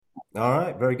All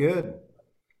right, very good.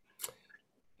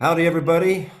 Howdy,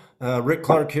 everybody. Rick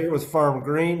Clark here with Farm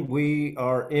Green. We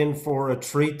are in for a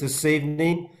treat this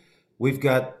evening. We've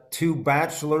got two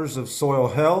bachelors of soil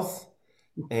health,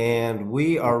 and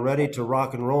we are ready to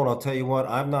rock and roll. And I'll tell you what,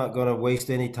 I'm not going to waste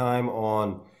any time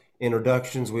on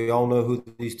introductions. We all know who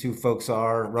these two folks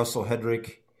are, Russell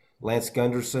Hedrick, Lance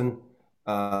Gunderson.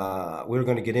 We're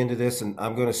going to get into this, and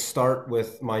I'm going to start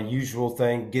with my usual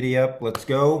thing. Giddy up, let's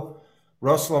go.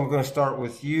 Russell, I'm going to start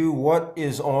with you. What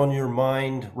is on your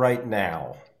mind right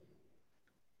now?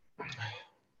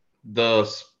 The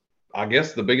I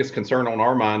guess the biggest concern on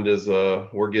our mind is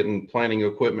we're getting planting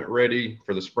equipment ready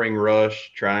for the spring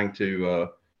rush, trying to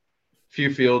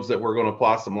few fields that we're going to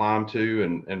apply some lime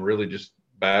to, and really just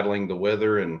battling the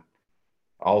weather and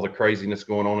all the craziness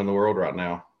going on in the world right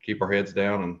now. Keep our heads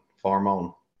down and farm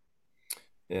on.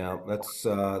 Yeah, that's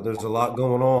there's a lot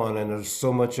going on and there's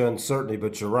so much uncertainty,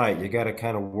 but you're right. You got to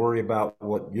kind of worry about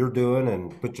what you're doing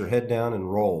and put your head down and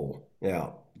roll. Yeah.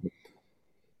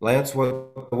 Lance,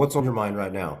 what's on your mind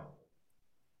right now?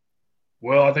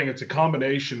 Well, I think it's a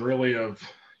combination really of,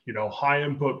 high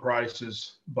input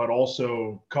prices, but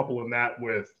also coupling that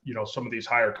with, some of these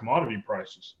higher commodity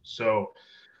prices. So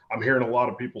I'm hearing a lot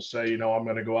of people say, I'm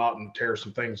going to go out and tear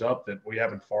some things up that we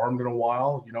haven't farmed in a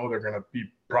while. They're going to be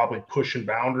probably pushing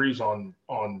boundaries on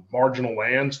marginal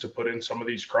lands to put in some of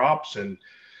these crops and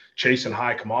chasing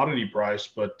high commodity price.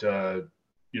 But I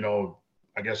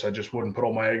guess I just wouldn't put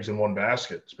all my eggs in one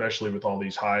basket, especially with all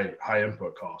these high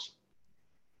input costs.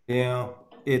 Yeah,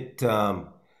 it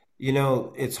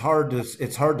it's hard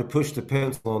to push the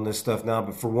pencil on this stuff now,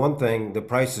 but for one thing, the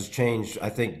prices change, I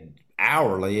think,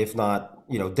 hourly, if not,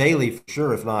 daily for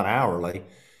sure, if not hourly.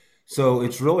 So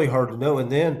it's really hard to know.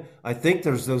 And then I think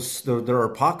there are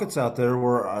pockets out there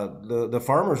where the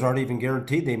farmers aren't even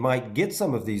guaranteed they might get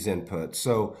some of these inputs.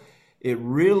 So it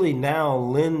really now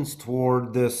lends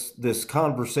toward this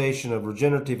conversation of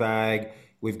regenerative ag.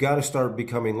 We've got to start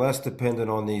becoming less dependent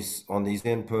on these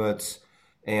inputs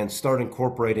and start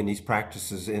incorporating these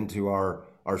practices into our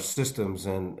systems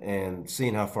and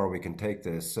seeing how far we can take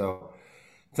this. So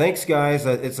thanks, guys.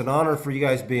 It's an honor for you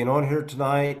guys being on here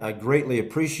tonight. I greatly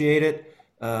appreciate it.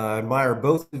 I admire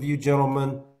both of you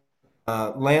gentlemen.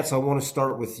 Lance, I want to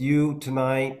start with you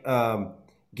tonight.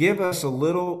 Give us a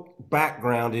little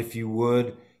background, if you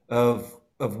would, of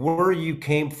where you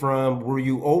came from. Were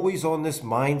you always on this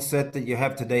mindset that you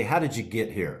have today? How did you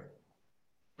get here?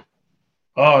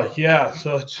 Yeah.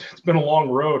 So it's been a long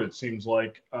road. It seems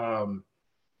like I'm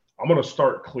going to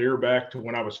start clear back to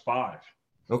when I was five.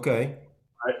 Okay.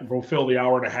 We'll fill the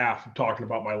hour and a half of talking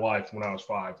about my life when I was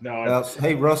five. No,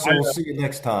 Hey, I Russell, we'll see you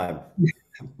next time.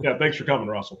 yeah. Thanks for coming,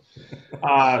 Russell.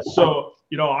 So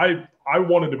I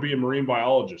wanted to be a marine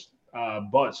biologist,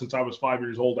 but since I was 5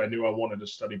 years old, I knew I wanted to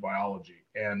study biology,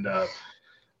 and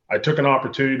I took an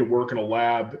opportunity to work in a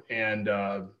lab. And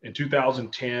in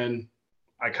 2010,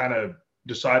 I kind of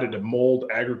decided to mold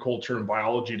agriculture and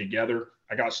biology together.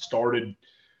 I got started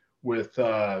with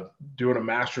doing a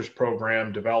master's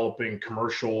program developing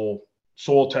commercial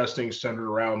soil testing centered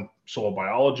around soil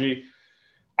biology.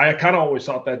 I kind of always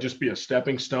thought that'd just be a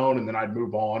stepping stone, and then I'd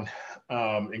move on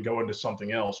and go into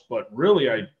something else. But really,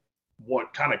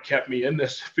 what kind of kept me in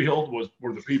this field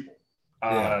were the people.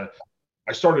 Yeah.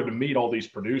 I started to meet all these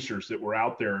producers that were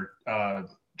out there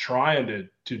trying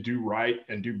to do right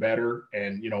and do better,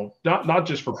 and not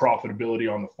just for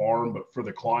profitability on the farm, but for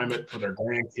the climate, for their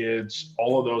grandkids,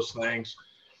 all of those things.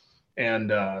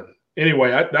 And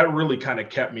anyway, that really kind of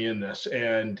kept me in this,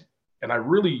 and I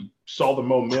really saw the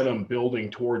momentum building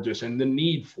towards this and the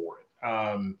need for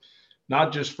it.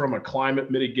 Not just from a climate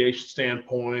mitigation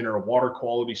standpoint or a water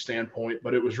quality standpoint,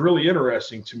 but it was really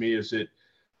interesting to me is that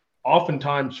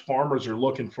oftentimes farmers are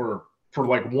looking for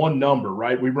like one number,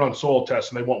 right? We run soil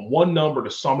tests and they want one number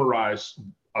to summarize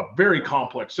a very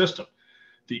complex system.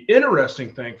 The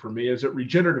interesting thing for me is that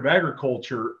regenerative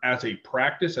agriculture as a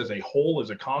practice, as a whole, as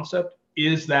a concept,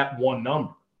 is that one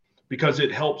number because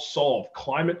it helps solve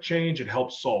climate change, it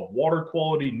helps solve water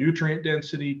quality, nutrient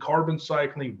density, carbon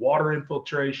cycling, water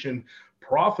infiltration,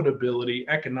 profitability,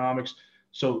 economics.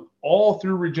 So all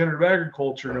through regenerative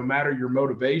agriculture, no matter your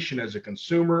motivation as a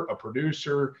consumer, a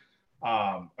producer,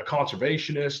 a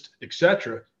conservationist,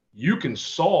 etc., you can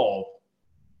solve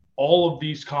all of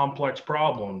these complex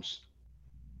problems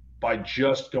by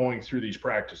just going through these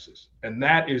practices. And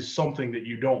that is something that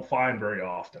you don't find very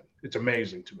often. It's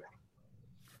amazing to me.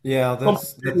 Yeah,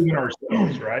 Something in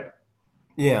ourselves, right?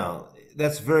 yeah,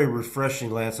 that's very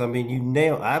refreshing, Lance. I mean,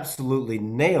 you absolutely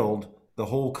nailed the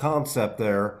whole concept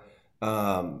there.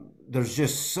 There's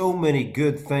just so many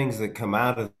good things that come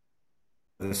out of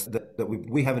this that that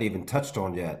we haven't even touched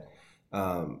on yet.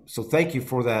 So thank you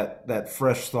for that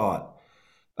fresh thought.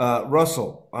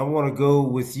 Russell, I want to go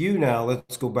with you now.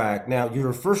 Let's go back. Now, you're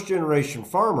a first generation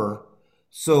farmer.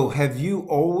 So have you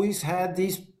always had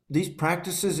these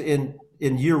practices in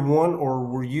year one, or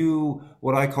were you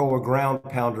what I call a ground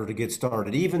pounder to get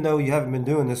started, even though you haven't been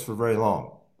doing this for very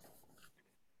long?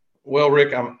 Well,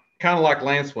 Rick, I'm kind of like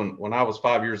Lance. When I was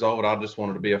 5 years old, I just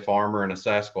wanted to be a farmer and a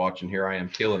Sasquatch, and here I am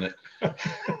killing it.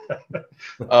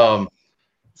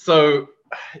 So,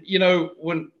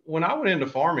 when I went into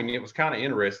farming, it was kind of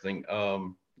interesting.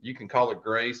 You can call it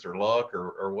grace or luck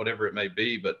or whatever it may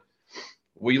be, but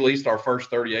we leased our first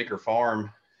 30-acre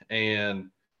farm, and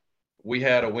we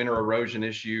had a winter erosion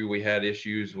issue. We had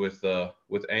issues with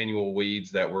annual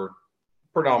weeds that were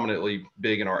predominantly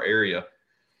big in our area.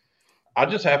 I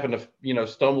just happened to,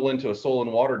 stumble into a soil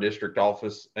and water district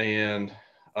office, and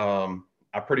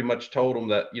I pretty much told them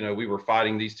that, we were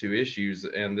fighting these two issues.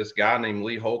 And this guy named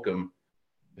Lee Holcomb,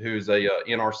 who's a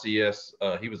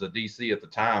NRCS, he was a DC at the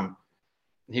time.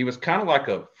 He was kind of like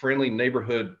a friendly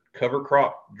neighborhood cover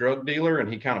crop drug dealer. And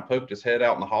he kind of poked his head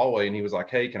out in the hallway, and he was like,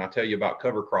 "Hey, can I tell you about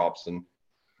cover crops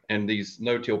and these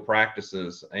no-till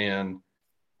practices?" And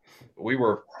we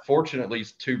were fortunately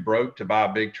too broke to buy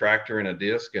a big tractor and a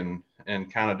disc and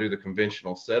kind of do the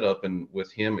conventional setup. And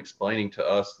with him explaining to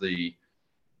us the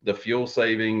fuel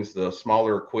savings, the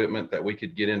smaller equipment that we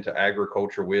could get into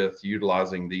agriculture with,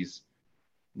 utilizing these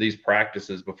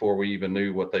practices before we even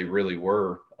knew what they really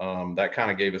were, that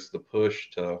kind of gave us the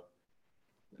push to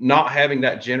not having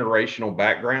that generational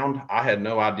background. I had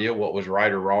no idea what was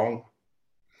right or wrong.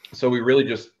 So we really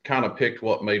just kind of picked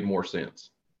what made more sense.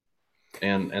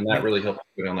 And that really helped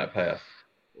go down that path.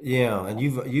 Yeah, and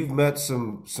you've met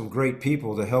some great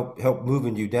people to help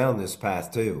moving you down this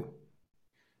path too.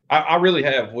 I really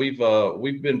have. We've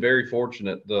been very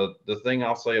fortunate. The thing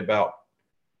I'll say about,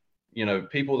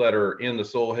 people that are in the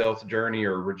soil health journey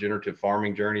or regenerative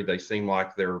farming journey, they seem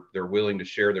like they're willing to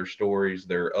share their stories,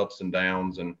 their ups and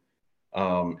downs, and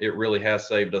it really has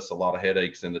saved us a lot of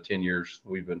headaches in the 10 years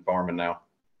we've been farming now.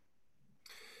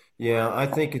 Yeah, I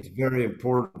think it's very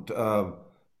important.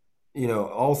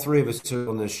 All three of us here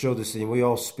on this show this evening, we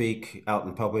all speak out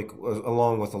in public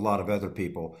along with a lot of other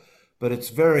people. But it's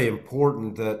very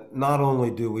important that not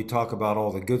only do we talk about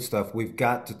all the good stuff, we've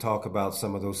got to talk about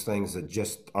some of those things that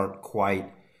just aren't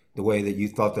quite the way that you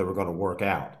thought they were going to work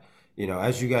out.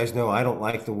 As you guys know, I don't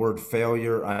like the word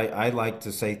failure. I like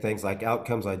to say things like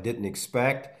outcomes I didn't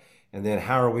expect. And then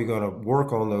how are we going to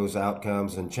work on those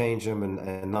outcomes and change them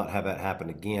and not have that happen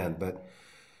again? But,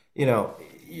 you know,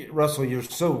 Russell, you're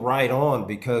so right on,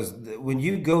 because when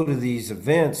you go to these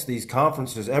events, these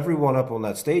conferences, everyone up on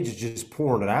that stage is just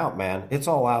pouring it out, man. It's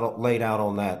all out, laid out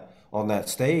on that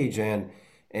stage, and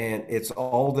it's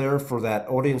all there for that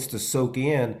audience to soak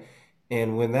in.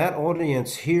 And when that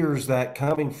audience hears that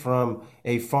coming from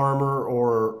a farmer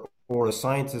or a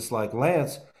scientist like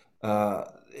Lance,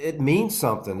 it means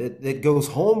something. It goes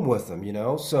home with them.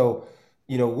 So,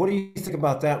 what do you think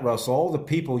about that, Russell? All the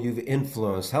people you've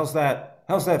influenced, how's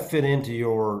that fit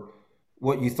into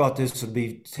what you thought this would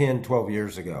be 10, 12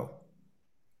 years ago?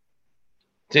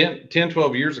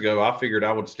 12 years ago, I figured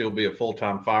I would still be a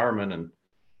full-time fireman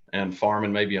and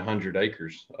farming maybe 100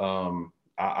 acres.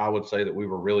 I would say that we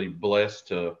were really blessed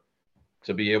to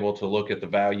be able to look at the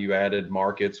value added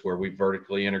markets where we've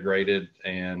vertically integrated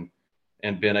and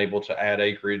been able to add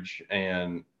acreage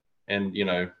and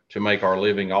to make our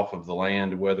living off of the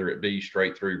land, whether it be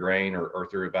straight through grain or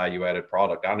through a value added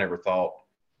product. I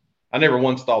never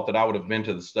once thought that I would have been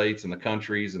to the states and the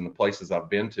countries and the places I've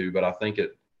been to, but I think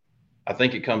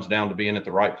it comes down to being at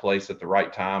the right place at the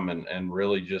right time and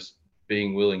really just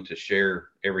being willing to share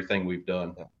everything we've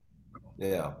done.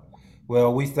 Yeah.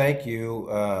 Well, we thank you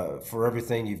for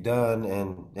everything you've done,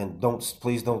 and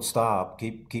please don't stop.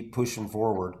 Keep pushing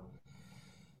forward.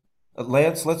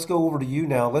 Lance, let's go over to you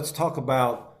now. Let's talk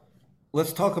about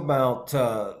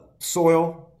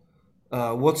soil.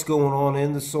 What's going on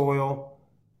in the soil?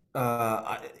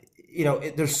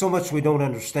 There's so much we don't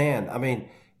understand. I mean,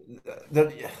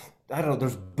 there, I don't know.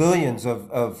 There's billions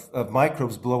of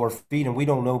microbes below our feet, and we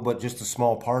don't know but just a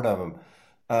small part of them.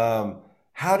 Um,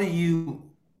 how do you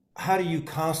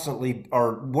constantly,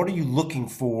 or what are you looking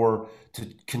for to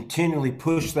continually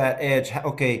push that edge?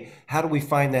 Okay, how do we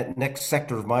find that next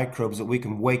sector of microbes that we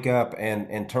can wake up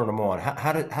and turn them on?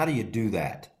 How do you do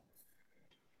that?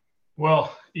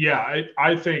 Well, yeah,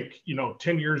 I think,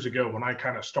 10 years ago when I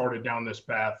kind of started down this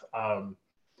path,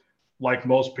 like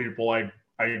most people, I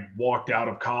walked out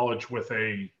of college with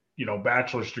a,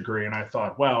 bachelor's degree, and I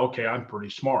thought, well, okay, I'm pretty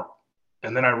smart.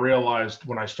 And then I realized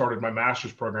when I started my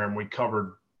master's program, we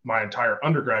covered my entire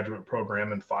undergraduate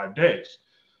program in 5 days.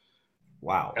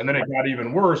 Wow. And then it got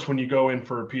even worse when you go in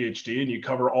for a PhD and you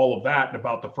cover all of that in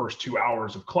about the first 2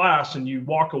 hours of class, and you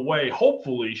walk away,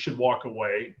 hopefully should walk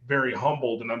away very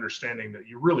humbled and understanding that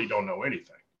you really don't know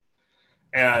anything.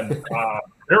 And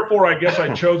therefore, I guess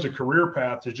I chose a career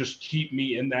path to just keep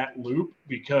me in that loop,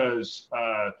 because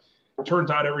it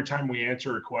turns out every time we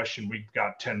answer a question, we've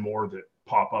got 10 more that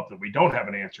pop up that we don't have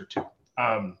an answer to.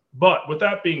 But with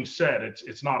that being said,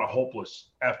 it's not a hopeless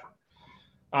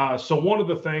effort. So one of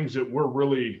the things that we're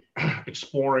really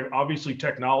exploring, obviously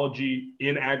technology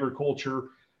in agriculture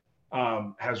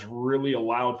has really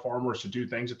allowed farmers to do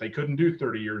things that they couldn't do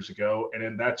 30 years ago.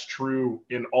 And that's true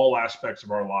in all aspects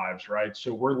of our lives, right?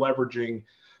 So we're leveraging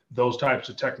those types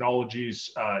of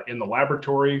technologies in the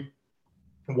laboratory.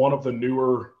 One of the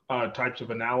newer types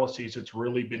of analyses that's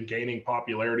really been gaining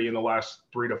popularity in the last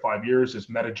 3 to 5 years is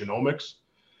metagenomics.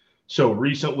 So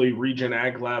recently, Regen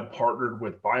Ag Lab partnered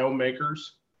with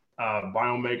Biomakers.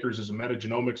 Biomakers is a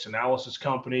metagenomics analysis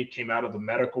company, came out of the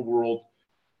medical world.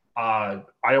 I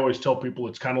always tell people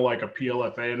it's kind of like a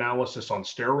PLFA analysis on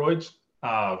steroids.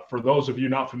 For those of you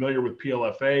not familiar with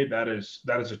PLFA, that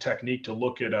is a technique to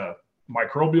look at a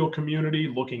microbial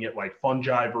community, looking at like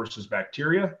fungi versus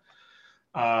bacteria.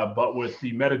 But with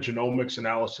the metagenomics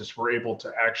analysis, we're able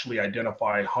to actually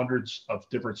identify hundreds of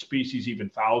different species, even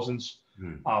thousands,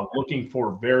 looking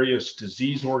for various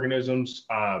disease organisms,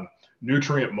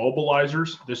 nutrient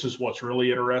mobilizers. This is what's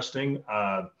really interesting.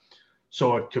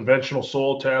 So a conventional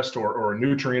soil test or a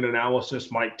nutrient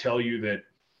analysis might tell you that,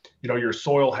 you know, your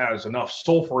soil has enough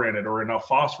sulfur in it or enough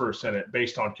phosphorus in it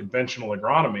based on conventional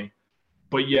agronomy,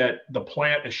 but yet the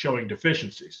plant is showing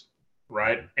deficiencies,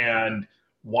 right? And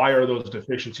why are those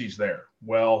deficiencies there?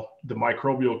 Well, the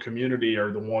microbial community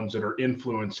are the ones that are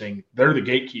influencing, they're the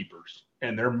gatekeepers,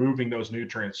 and they're moving those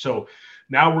nutrients. So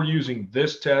now we're using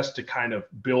this test to kind of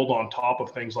build on top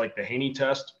of things like the Haney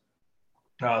test.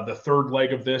 The third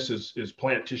leg of this is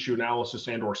plant tissue analysis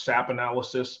and or sap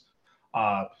analysis.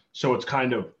 So it's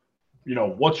kind of, you know,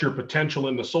 what's your potential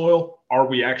in the soil? Are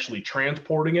we actually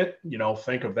transporting it? You know,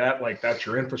 think of that like that's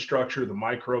your infrastructure, the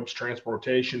microbes,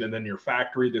 transportation, and then your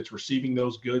factory that's receiving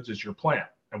those goods is your plant.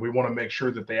 And we want to make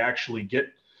sure that they actually get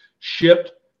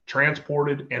shipped,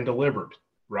 transported, and delivered,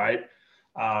 right?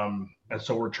 And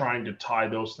so we're trying to tie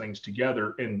those things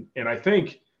together. And I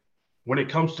think when it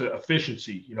comes to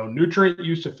efficiency, you know, nutrient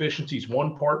use efficiency is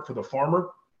one part for the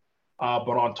farmer.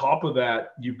 But on top of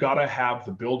that, you've got to have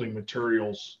the building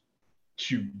materials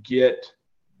to get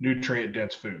nutrient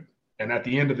dense food. And at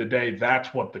the end of the day,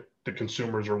 that's what the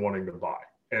consumers are wanting to buy.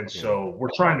 And so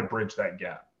we're trying to bridge that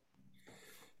gap.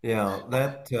 Yeah,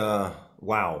 that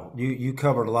wow, you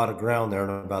covered a lot of ground there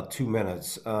in about 2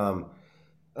 minutes.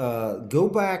 Go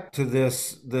back to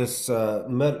this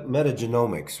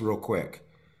metagenomics real quick.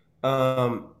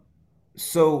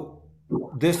 So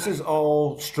this is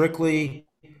all strictly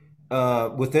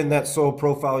within that soil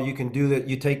profile. You can do that.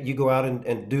 You go out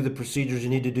and do the procedures you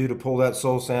need to do to pull that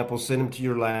soil sample, send them to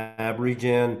your lab,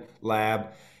 Regen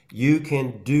lab. You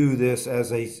can do this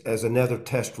as another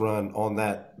test run on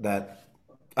that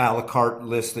a la carte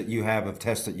list that you have of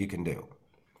tests that you can do.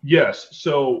 Yes.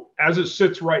 So as it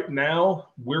sits right now,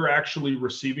 we're actually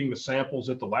receiving the samples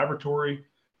at the laboratory.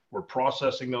 We're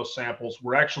processing those samples.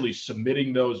 We're actually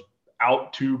submitting those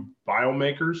out to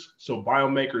Biomakers. So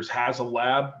Biomakers has a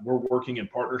lab. We're working in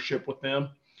partnership with them.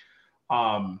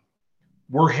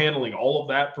 We're handling all of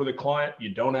that for the client.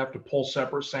 You don't have to pull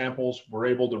separate samples. We're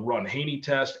able to run Haney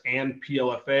test and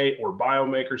PLFA or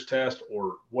Biomakers test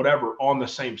or whatever on the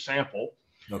same sample.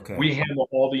 Okay. We handle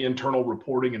all the internal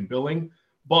reporting and billing.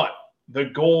 But the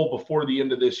goal before the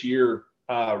end of this year,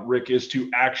 Rick, is to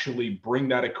actually bring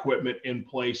that equipment in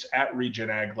place at Regen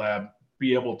Ag Lab,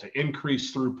 be able to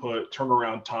increase throughput,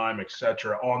 turnaround time, et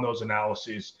cetera, on those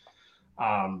analyses.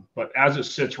 But as it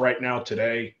sits right now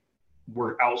today,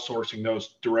 we're outsourcing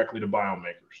those directly to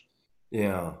Biomakers.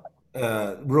 Yeah.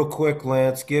 Real quick,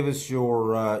 Lance, give us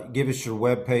your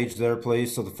webpage there,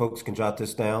 please, so the folks can jot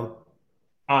this down.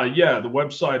 Yeah, the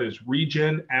website is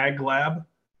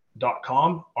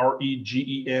regenaglab.com,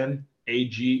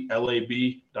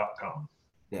 regenaglab.com.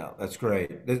 Yeah, that's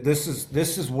great.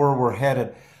 This is where we're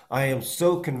headed. I am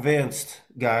so convinced,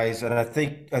 guys, and I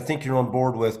think you're on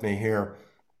board with me here.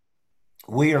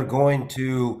 We are going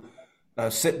to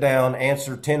sit down,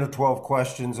 answer 10 or 12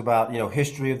 questions about,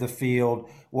 history of the field,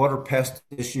 what are pest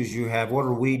issues you have, what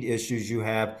are weed issues you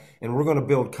have, and we're going to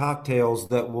build cocktails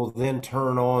that will then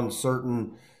turn on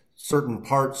certain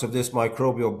parts of this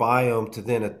microbial biome to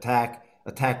then attack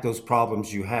those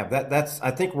problems you have.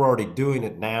 I think we're already doing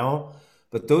it now,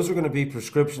 but those are going to be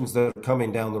prescriptions that are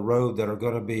coming down the road that are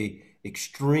going to be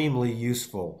extremely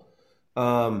useful.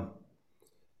 Um,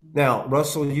 Now,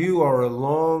 Russell, you are a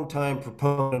longtime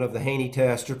proponent of the Haney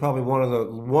test. You're probably one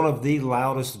of the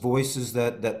loudest voices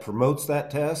that promotes that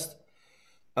test.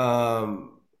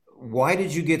 Um, why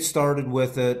did you get started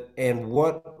with it, and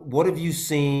what have you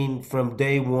seen from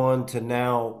day one to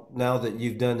now? Now that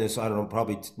you've done this, I don't know,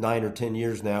 probably 9 or 10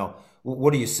 years now.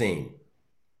 What are you seeing?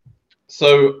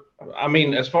 So, I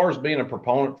mean, as far as being a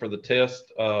proponent for the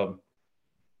test,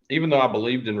 even though I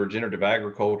believed in regenerative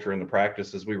agriculture and the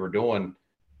practices we were doing,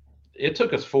 it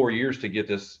took us 4 years to get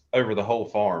this over the whole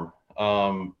farm.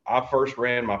 I first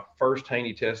ran my first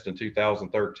Haney test in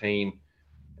 2013,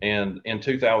 and in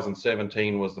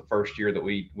 2017 was the first year that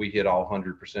we hit all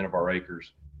 100% of our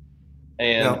acres.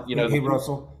 And Now, you know, hey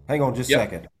Russell, hang on just a yep.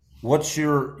 second. What's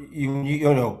your you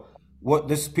know what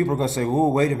this people are going to say? Oh,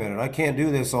 wait a minute, I can't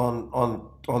do this on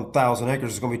 1,000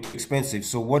 acres. It's going to be too expensive.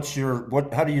 So what's your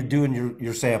what? How do you do in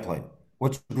your sampling?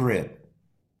 What's your grid?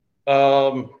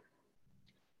 Um,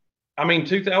 I mean,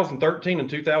 2013 and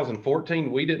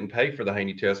 2014, we didn't pay for the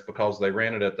Haney test because they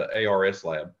ran it at the ARS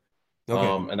lab,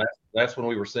 Okay. and that's when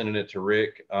we were sending it to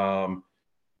Rick.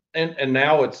 And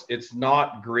now it's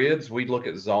not grids. We look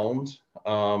at zones.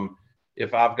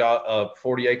 If I've got a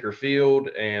 40-acre field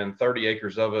and 30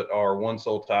 acres of it are one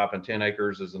soil type and 10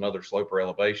 acres is another slope or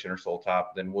elevation or soil type,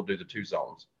 then we'll do the two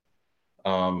zones.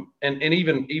 And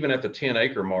even at the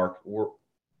 10-acre mark, we're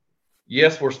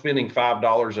spending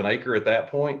 $5 an acre at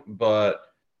that point. But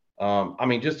I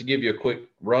mean, just to give you a quick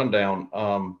rundown,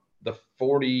 the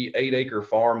 48-acre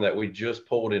farm that we just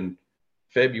pulled in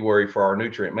February for our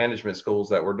nutrient management schools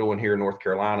that we're doing here in North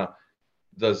Carolina,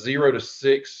 the 0 to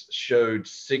 6 showed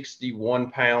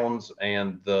 61 pounds,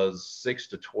 and the 6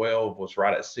 to 12 was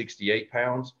right at 68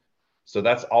 pounds. So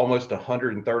that's almost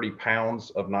 130 pounds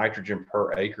of nitrogen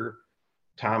per acre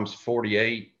times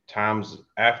 48 times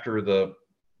after the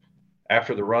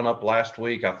run up last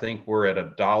week. I think we're at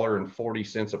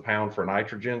 $1.40 a pound for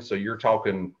nitrogen. So you're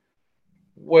talking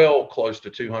well close to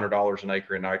 $200 an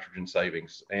acre in nitrogen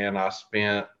savings. And I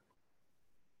spent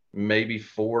maybe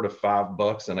 $4 to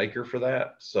 $5 an acre for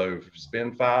that. So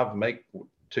spend five, make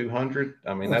 200.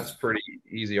 I mean, that's That's pretty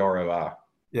easy ROI.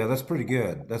 Yeah, that's pretty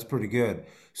good. That's pretty good.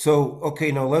 So,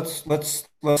 okay, now let's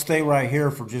stay right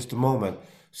here for just a moment.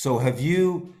 So, have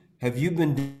you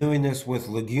been doing this with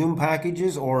legume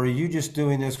packages, or are you just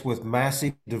doing this with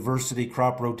massive diversity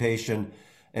crop rotation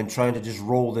and trying to just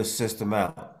roll this system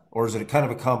out? Or is it a kind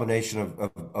of a combination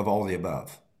of all the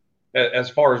above? As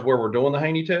far as where we're doing the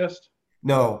Haney test,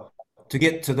 No, to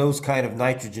get to those kind of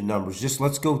nitrogen numbers, just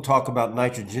let's go talk about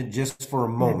nitrogen just for a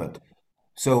moment.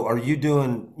 So are you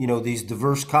doing, these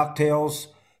diverse cocktails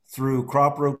through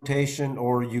crop rotation,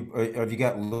 or have you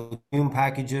got legume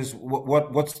packages?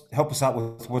 What's help us out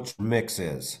with what your mix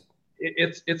is?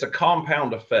 it's a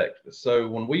compound effect. So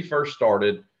when we first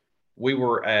started, we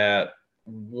were at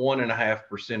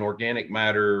 1.5% organic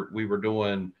matter. We were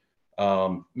doing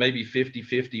maybe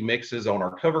 50-50 mixes on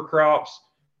our cover crops.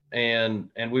 And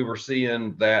we were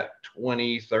seeing that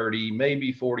 20, 30,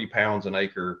 maybe 40 pounds an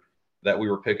acre that we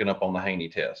were picking up on the Haney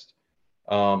test.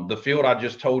 The field I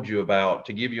just told you about,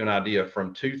 to give you an idea,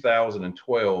 from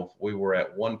 2012, we were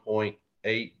at 1.8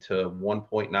 to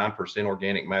 1.9%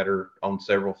 organic matter on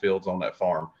several fields on that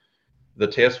farm. The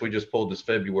tests we just pulled this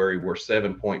February were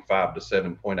 7.5 to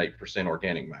 7.8%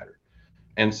 organic matter.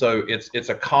 And so it's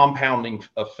a compounding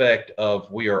effect of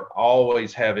we are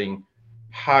always having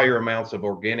higher amounts of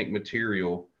organic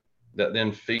material that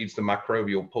then feeds the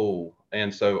microbial pool.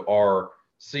 And so our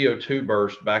CO2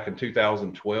 burst back in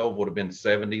 2012 would have been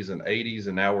 70s and 80s,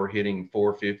 and now we're hitting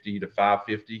 450 to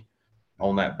 550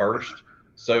 on that burst.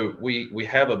 So we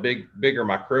have a bigger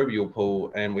microbial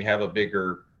pool, and we have a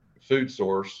bigger food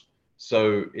source.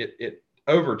 So it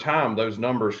over time, those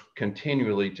numbers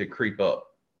continually to creep up.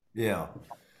 Yeah,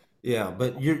 yeah,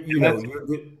 but you're you And know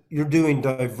that's you're doing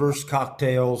diverse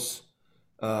cocktails.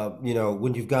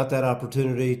 When you've got that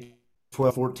opportunity,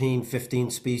 12, 14,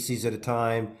 15 species at a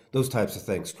time, those types of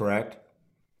things, correct?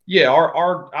 Yeah,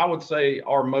 our I would say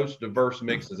our most diverse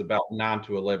mix is about 9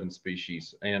 to 11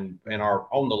 species, and our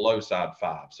on the low side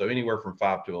five. So anywhere from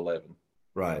 5 to 11.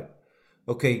 Right.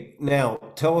 Okay, now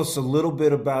tell us a little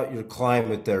bit about your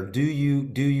climate there. Do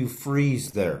you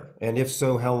freeze there? And if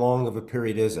so, how long of a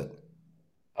period is it?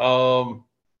 Um,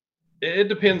 it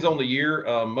depends on the year.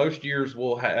 Most years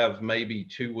we'll have maybe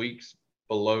 2 weeks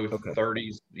below Okay.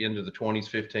 30s into the 20s,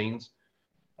 15s.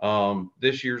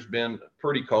 This year's been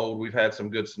pretty cold. We've had some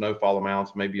good snowfall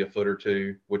amounts, maybe a foot or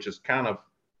two, which is kind of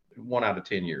 1 out of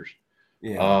 10 years.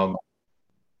 Yeah. Um,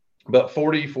 but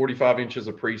 40, 45 inches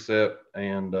of precip.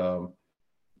 And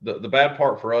the bad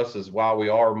part for us is while we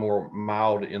are more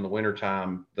mild in the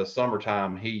wintertime, the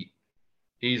summertime heat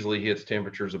easily hits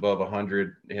temperatures above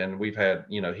 100. And we've had,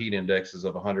 heat indexes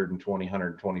of 120,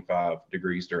 125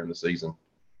 degrees during the season.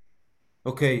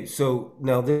 Okay, so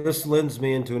now this lends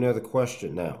me into another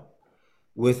question now.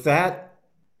 With that,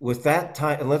 with that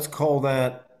time, and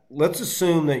let's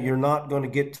assume that you're not going to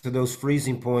get to those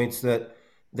freezing points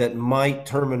that might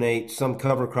terminate some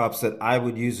cover crops that I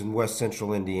would use in West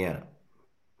Central Indiana.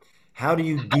 How do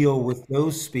you deal with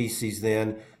those species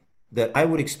then that I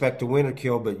would expect to winter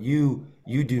kill, but you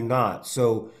do not?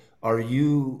 So how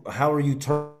are you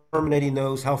terminating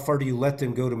those? How far do you let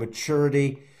them go to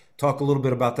maturity? Talk a little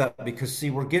bit about that because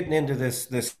see, we're getting into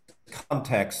this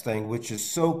context thing, which is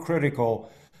so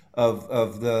critical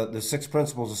of the six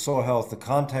principles of soil health. The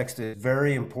context is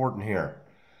very important here.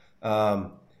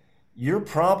 Um, you're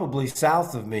probably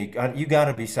south of me. You got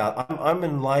to be south. I'm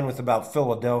in line with about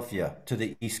Philadelphia to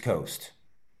the East Coast.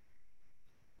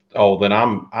 Oh, then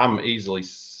I'm easily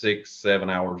 6, 7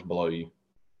 hours below you.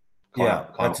 Yeah,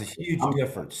 Climate. that's a huge I'm,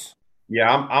 difference. yeah,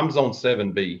 I'm zone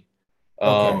 7B.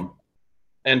 Okay.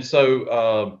 And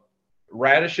so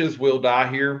radishes will die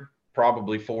here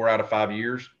probably 4 out of 5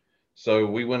 years. So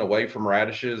we went away from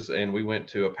radishes and we went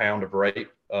to a pound of rape.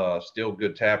 Still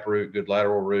good taproot, good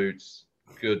lateral roots,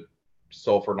 good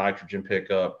sulfur nitrogen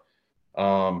pickup.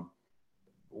 Um,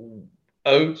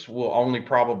 Oats will only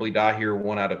probably die here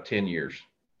 1 out of 10 years.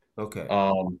 Okay.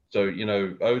 So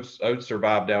oats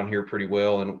survive down here pretty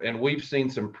well, and we've seen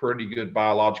some pretty good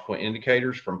biological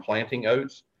indicators from planting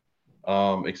oats,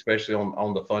 especially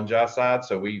on the fungi side.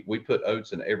 So we put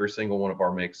oats in every single one of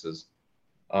our mixes.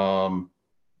 Um,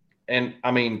 and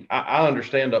I mean, I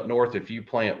understand up north if you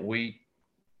plant wheat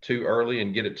too early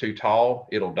and get it too tall,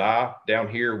 it'll die. Down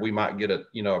here, we might get a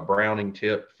browning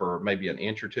tip for maybe an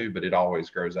inch or two, but it always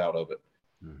grows out of it.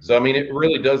 So I Hmm. mean, it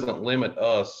really doesn't limit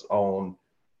us on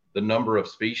the number of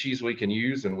species we can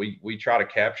use, and we try to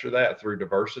capture that through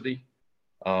diversity.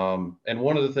 And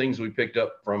one of the things we picked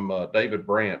up from David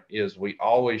Brandt is we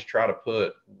always try to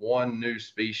put one new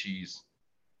species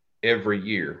every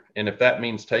year. And if that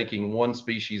means taking one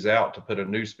species out to put a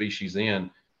new species in,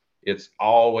 it's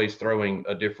always throwing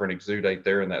a different exudate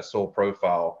there in that soil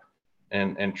profile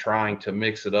and trying to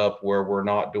mix it up where we're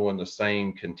not doing the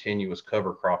same continuous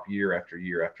cover crop year after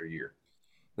year after year.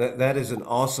 That is an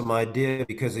awesome idea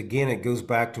because again, it goes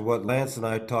back to what Lance and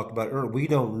I talked about earlier. We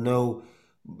don't know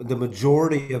the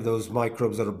majority of those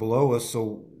microbes that are below us,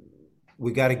 so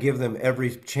we got to give them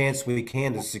every chance we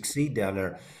can to succeed down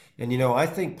there. And I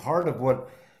think part of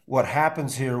what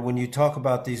happens here when you talk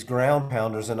about these ground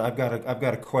pounders, and I've got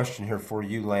a question here for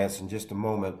you, Lance, in just a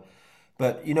moment.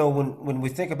 But when we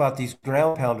think about these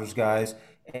ground pounders, guys,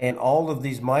 and all of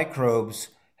these microbes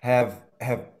have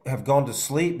gone to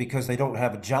sleep because they don't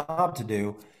have a job to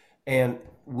do, and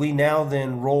we now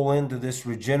then roll into this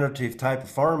regenerative type of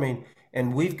farming,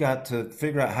 and we've got to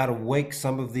figure out how to wake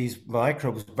some of these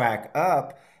microbes back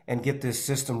up and get this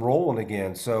system rolling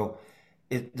again. So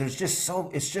it's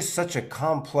just such a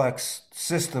complex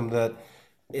system that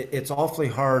it's awfully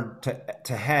hard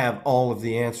to have all of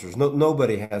the answers.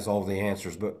 Nobody has all the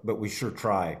answers, but we sure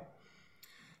try.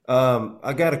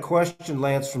 I got a question,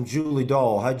 Lance, from Julie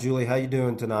Dahl. Hi, Julie. How you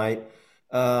doing tonight?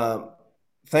 Uh,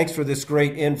 Thanks for this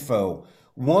great info.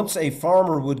 Once a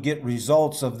farmer would get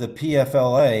results of the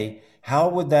PFLA, how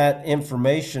would that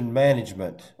information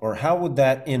management or how would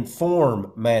that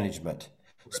inform management?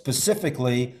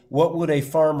 Specifically, what would a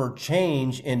farmer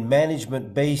change in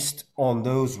management based on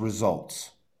those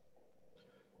results?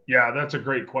 Yeah, that's a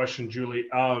great question, Julie.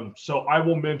 So I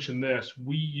will mention this.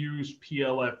 We use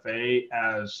PLFA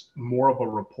as more of a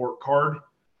report card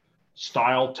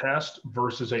style test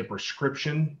versus a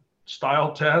prescription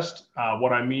style test.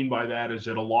 What I mean by that is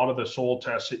that a lot of the soil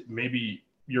tests that maybe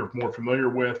you're more familiar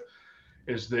with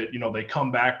is that they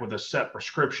come back with a set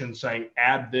prescription saying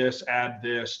add this,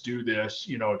 do this,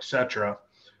 etc.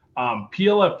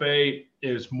 PLFA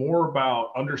is more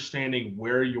about understanding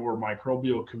where your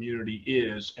microbial community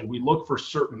is, and we look for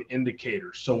certain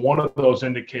indicators. So one of those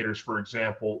indicators, for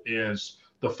example, is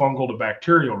the fungal to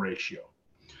bacterial ratio.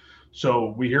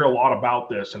 So we hear a lot about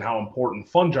this and how important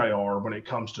fungi are when it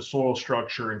comes to soil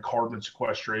structure and carbon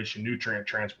sequestration, nutrient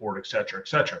transport, et cetera, et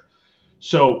cetera.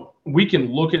 So we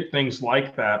can look at things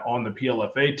like that on the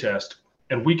PLFA test,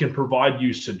 and we can provide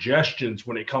you suggestions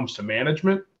when it comes to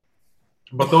management.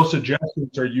 But those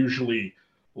suggestions are usually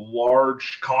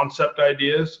large concept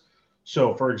ideas.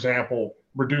 So, for example,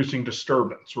 reducing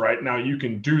disturbance, right? Now you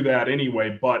can do that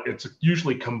anyway, but it's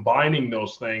usually combining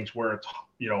those things where it's,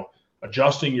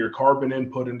 adjusting your carbon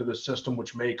input into the system,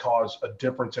 which may cause a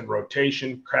difference in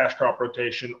rotation, crash crop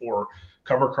rotation, or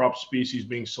cover crop species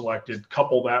being selected.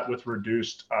 Couple that with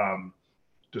reduced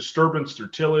disturbance through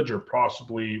tillage or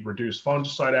possibly reduced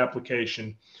fungicide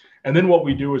application. And then what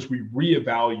we do is we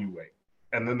reevaluate.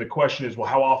 And then the question is, well,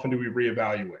 how often do we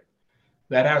reevaluate?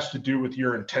 That has to do with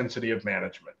your intensity of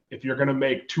management. If you're going to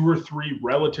make 2 or 3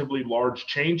 relatively large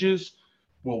changes,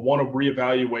 we'll want to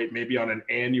reevaluate maybe on an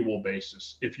annual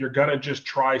basis. If you're going to just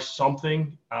try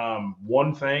something,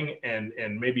 one thing,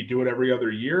 and maybe do it every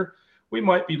other year, we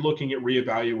might be looking at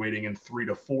reevaluating in 3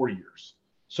 to 4 years.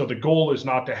 So the goal is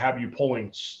not to have you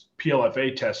pulling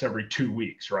PLFA tests every 2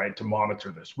 weeks, right, to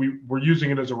monitor this. We're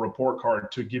using it as a report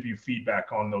card to give you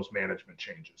feedback on those management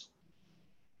changes.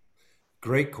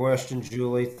 Great question,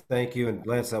 Julie. Thank you. And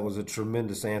Lance, that was a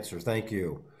tremendous answer. Thank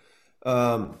you.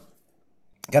 Got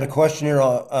a question here.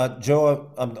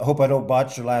 Joe, I hope I don't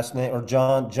botch your last name, or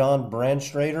John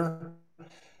Brandstrader.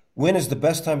 When is the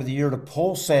best time of the year to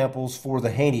pull samples for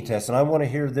the Haney test? And I want to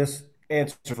hear this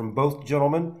answer from both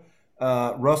gentlemen.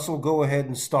 Russell, go ahead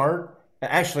and start.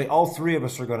 Actually, all 3 of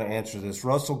us are going to answer this.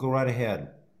 Russell, go right ahead.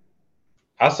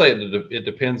 I say it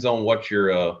depends on what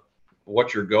your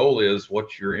goal is,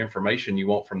 what your information you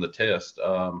want from the test.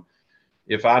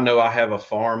 If I know I have a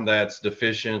farm that's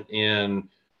deficient in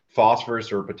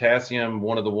phosphorus or potassium,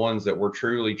 one of the ones that we're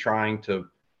truly trying to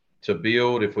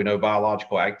build, if we know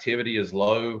biological activity is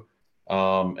low,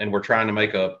 and we're trying to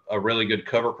make a really good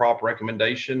cover crop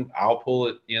recommendation, I'll pull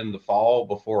it in the fall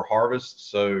before harvest.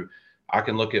 So I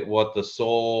can look at what the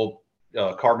soil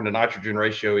carbon to nitrogen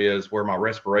ratio is, where my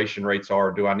respiration rates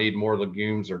are. Do I need more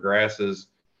legumes or grasses?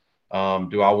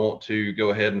 Do I want to go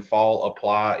ahead and fall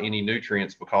apply any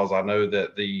nutrients, because I know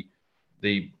that the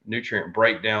nutrient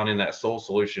breakdown in that soil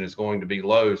solution is going to be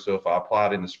low. So if I apply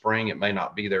it in the spring, it may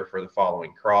not be there for the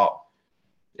following crop.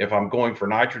 If I'm going for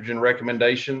nitrogen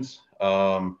recommendations,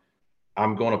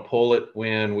 I'm going to pull it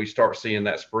when we start seeing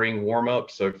that spring warm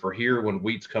up. So for here, when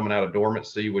wheat's coming out of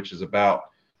dormancy, which is about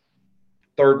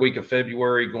 3rd week of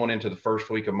February going into the 1st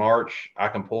week of March, I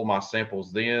can pull my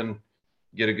samples then,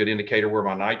 get a good indicator where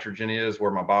my nitrogen is,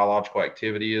 where my biological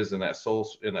activity is in that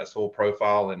soil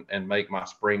profile, and make my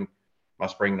spring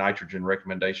nitrogen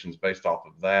recommendations based off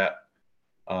of that.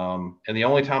 And the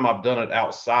only time I've done it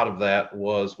outside of that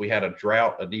was we had a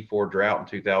D4 drought in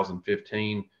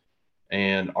 2015,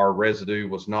 and our residue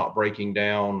was not breaking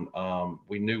down.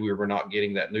 We knew we were not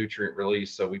getting that nutrient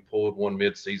release, so we pulled one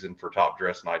mid-season for top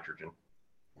dress nitrogen.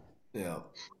 Yeah.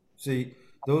 See,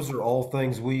 those are all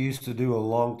things we used to do a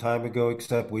long time ago,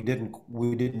 except we didn't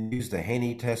use the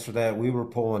Haney test for that. We were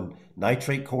pulling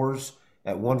nitrate cores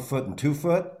at 1 foot and 2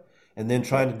 foot, and then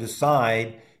trying to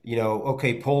decide,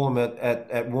 okay, pull them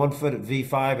at 1 foot at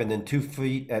V5 and then 2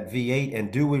 feet at V8.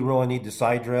 And do we really need the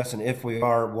side dress? And if we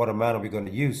are, what amount are we going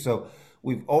to use? So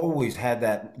we've always had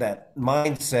that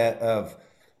mindset of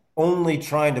only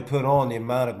trying to put on the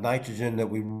amount of nitrogen that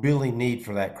we really need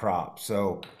for that crop.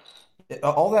 So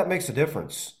all that makes a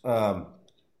difference.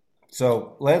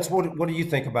 So Lance, what do you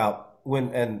think about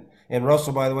and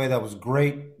Russell, by the way, that was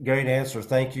great answer.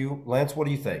 Thank you. Lance, what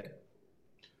do you think?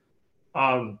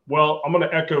 Well, I'm going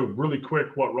to echo really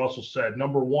quick what Russell said.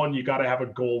 Number one, you got to have a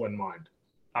goal in mind.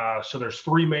 So there's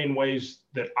 3 main ways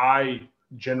that I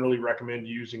generally recommend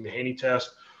using the Haney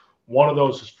test. One of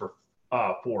those is for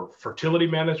fertility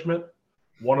management.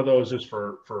 One of those is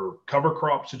for cover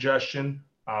crop suggestion,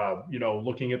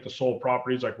 looking at the soil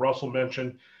properties like Russell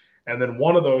mentioned. And then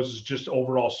one of those is just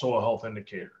overall soil health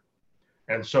indicator.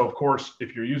 And so, of course,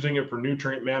 if you're using it for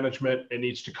nutrient management, it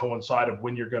needs to coincide of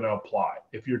when you're going to apply.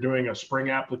 If you're doing a spring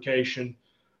application,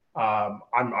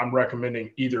 I'm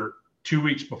recommending either 2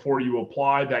 weeks before you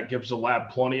apply. That gives the lab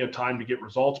plenty of time to get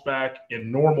results back.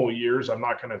 In normal years, I'm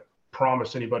not going to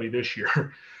promise anybody this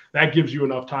year, that gives you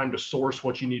enough time to source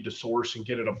what you need to source and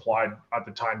get it applied at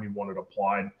the time you want it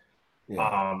applied.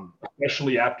 Yeah.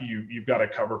 Especially after you've got a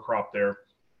cover crop there.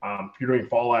 If you're doing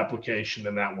fall application,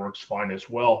 then that works fine as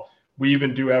well. We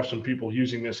even do have some people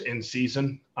using this in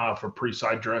season for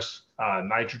pre-side dress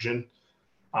nitrogen.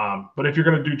 But if you're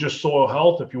going to do just soil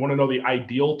health, if you want to know the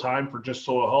ideal time for just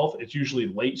soil health, it's usually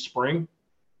late spring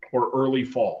or early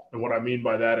fall. And what I mean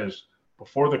by that is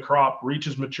before the crop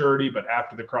reaches maturity, but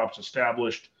after the crop's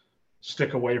established,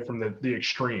 stick away from the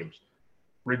extremes.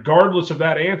 Regardless of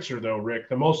that answer, though, Rick,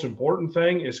 the most important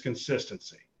thing is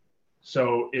consistency.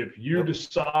 So if you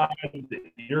decide that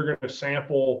you're going to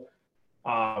sample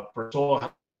for soil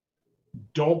health,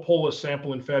 don't pull a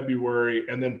sample in February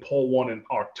and then pull one in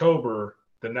October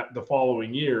the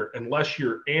following year, unless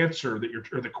your answer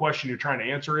or the question you're trying to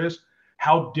answer is,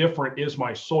 how different is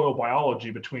my soil biology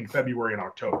between February and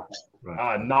October,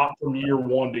 Right. not from year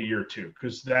 1 to year 2,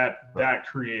 because that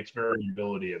creates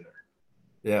variability in there.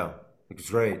 Yeah, it's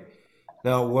great.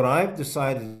 Now, what I've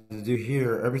decided to do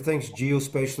here, everything's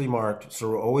geospatially marked, so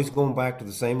we're always going back to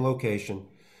the same location.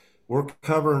 We're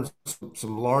covering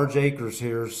some large acres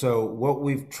here, so what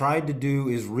we've tried to do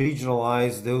is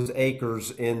regionalize those acres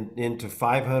into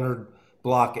 500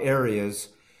 block areas.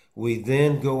 We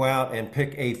then go out and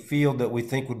pick a field that we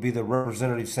think would be the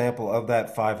representative sample of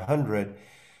that 500,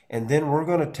 and then we're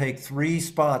going to take 3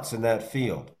 spots in that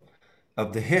field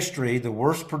of the history, the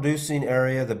worst producing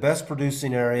area, the best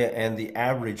producing area, and the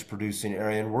average producing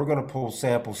area. And we're going to pull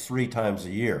samples 3 times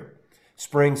a year,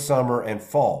 spring, summer, and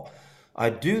fall. I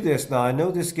do this now. I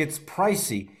know this gets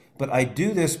pricey, but I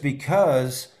do this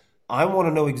because I want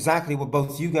to know exactly what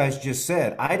both you guys just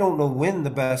said. I don't know when the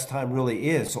best time really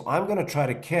is. So I'm going to try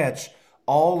to catch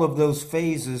all of those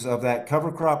phases of that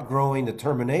cover crop growing, the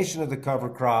termination of the cover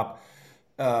crop.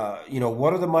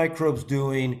 What are the microbes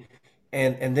doing?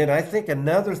 And then I think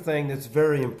another thing that's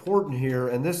very important here,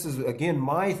 and this is again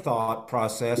my thought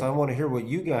process, I want to hear what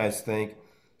you guys think.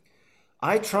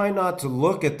 I try not to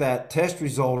look at that test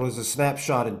result as a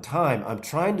snapshot in time. I'm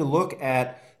trying to look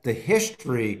at the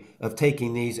history of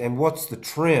taking these and what's the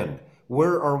trend.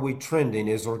 Where are we trending?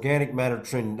 Is organic matter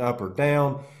trending up or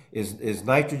down? Is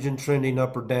nitrogen trending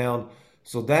up or down?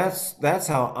 So that's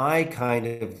how I kind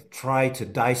of try to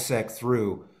dissect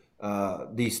through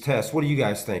these tests. What do you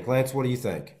guys think? Lance, what do you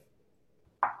think?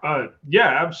 Yeah,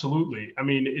 absolutely. I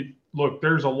mean, look,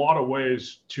 there's a lot of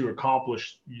ways to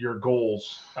accomplish your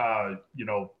goals,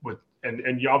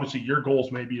 and obviously your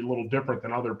goals may be a little different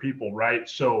than other people, right?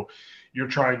 So you're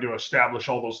trying to establish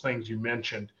all those things you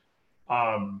mentioned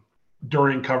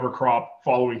during cover crop,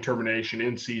 following termination,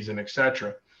 in season,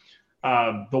 etc.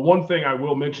 The one thing I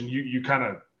will mention, you kind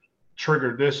of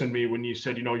triggered this in me when you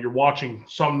said, you're watching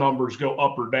some numbers go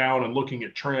up or down and looking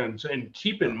at trends. And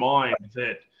keep in mind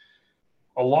that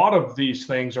a lot of these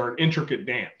things are an intricate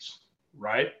dance,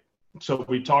 right? So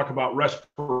we talk about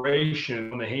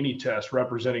respiration on the Haney test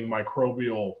representing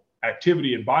microbial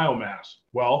activity and biomass.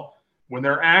 Well, when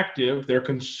they're active, they're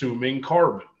consuming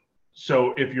carbon.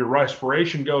 So if your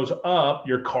respiration goes up,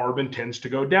 your carbon tends to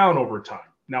go down over time.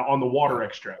 Now on the water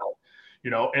extract,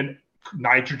 and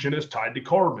nitrogen is tied to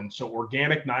carbon. So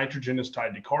organic nitrogen is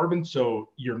tied to carbon. So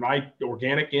your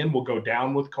organic N will go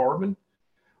down with carbon.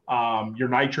 Your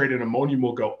nitrated ammonium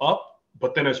will go up.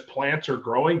 But then as plants are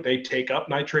growing, they take up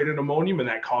nitrated ammonium and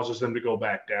that causes them to go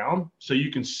back down. So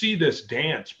you can see this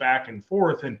dance back and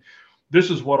forth. And this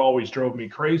is what always drove me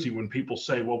crazy when people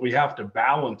say, well, we have to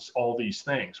balance all these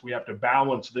things. We have to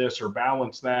balance this or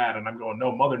balance that. And I'm going,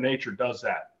 no, Mother Nature does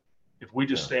that. If we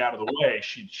just stay out of the way,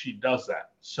 she does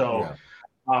that. So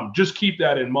just keep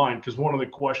that in mind, because one of the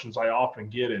questions I often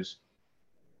get is,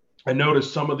 I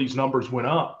noticed some of these numbers went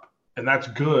up and that's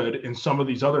good, and some of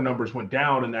these other numbers went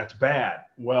down and that's bad.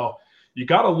 Well, you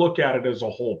got to look at it as a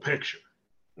whole picture.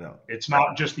 Yeah. It's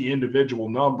not just the individual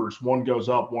numbers. One goes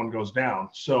up, one goes down.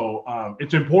 So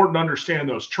it's important to understand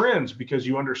those trends because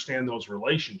you understand those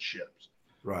relationships.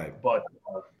 Right. But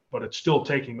it's still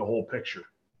taking the whole picture.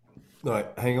 All right,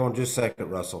 hang on just a second,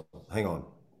 Russell. Hang on.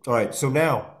 All right, so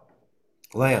now,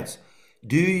 Lance,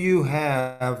 do you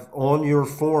have on your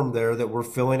form there that we're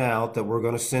filling out, that we're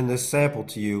going to send this sample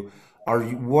to you,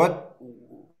 what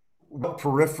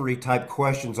periphery type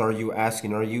questions are you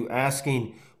asking? Are you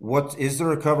asking, is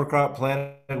there a cover crop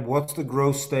planted? What's the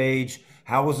growth stage?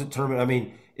 How was it terminated? I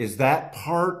mean, is that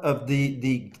part of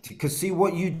because see,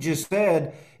 what you just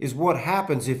said is what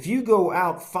happens if you go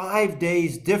out 5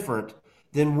 days different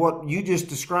than what you just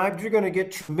described. You're going to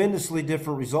get tremendously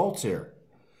different results here.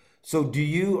 So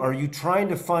are you trying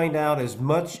to find out as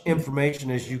much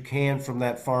information as you can from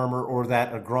that farmer or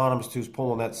that agronomist who's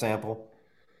pulling that sample?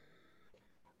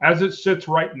 As it sits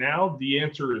right now, the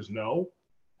answer is no.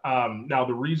 Now,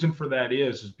 the reason for that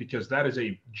is because that is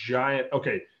a giant,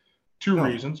 two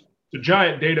reasons. It's a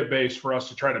giant database for us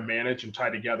to try to manage and tie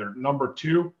together. Number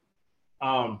two,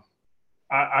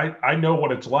 I know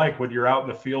what it's like when you're out in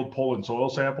the field pulling soil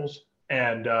samples,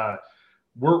 and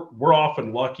we're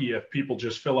often lucky if people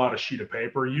just fill out a sheet of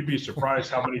paper. You'd be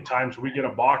surprised how many times we get a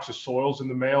box of soils in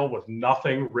the mail with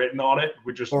nothing written on it.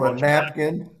 We just or a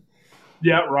napkin.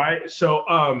 Yeah, right. So,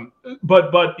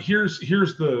 but here's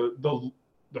the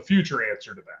future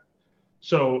answer to that.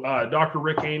 So, Dr.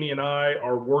 Rick Haney and I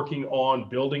are working on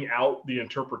building out the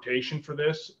interpretation for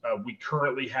this. We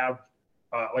currently have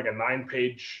like a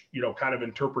 9-page, kind of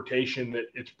interpretation that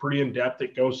it's pretty in depth.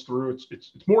 It goes through.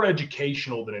 It's more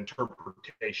educational than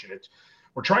interpretation. It's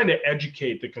we're trying to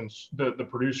educate the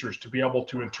producers to be able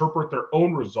to interpret their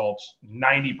own results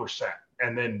 90%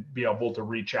 and then be able to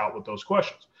reach out with those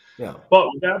questions. Yeah. But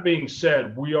with that being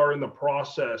said, we are in the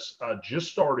process,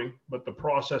 just starting, but the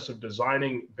process of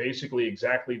designing basically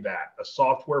exactly that, a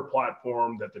software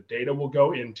platform that the data will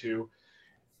go into.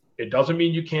 It doesn't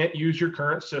mean you can't use your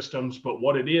current systems, but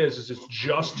what it is it's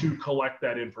just to collect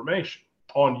that information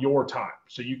on your time.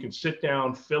 So you can sit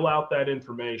down, fill out that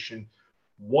information.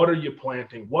 What are you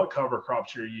planting? What cover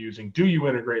crops you're using? Do you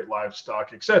integrate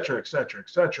livestock, et cetera, et cetera, et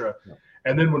cetera? Yeah.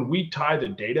 And then when we tie the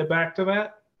data back to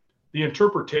that, the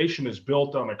interpretation is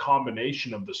built on a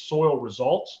combination of the soil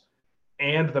results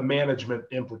and the management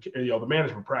the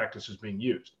management practices being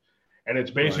used. And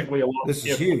it's basically right. A lot this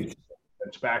is huge.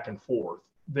 It's back and forth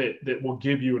that will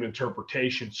give you an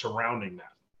interpretation surrounding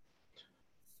that.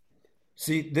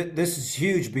 See, this is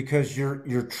huge because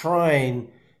you're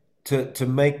trying to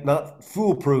make, not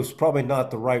foolproof's probably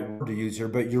not the right word to use here,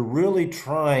 but you're really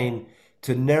trying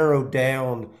to narrow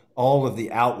down all of the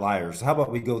outliers. How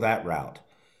about we go that route?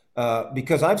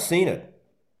 Because I've seen it.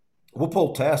 We'll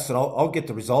pull tests and I'll get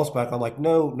the results back. I'm like,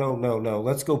 no.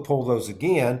 Let's go pull those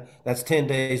again. That's 10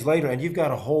 days later, and you've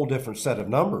got a whole different set of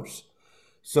numbers.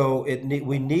 So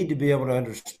we need to be able to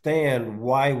understand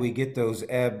why we get those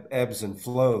ebbs and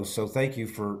flows. So thank you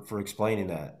for explaining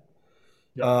that.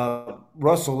 Yep.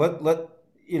 Russell, let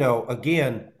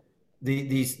again,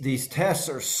 these tests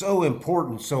are so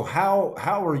important. So how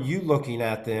are you looking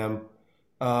at them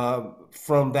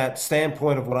from that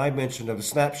standpoint of what I mentioned of a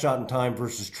snapshot in time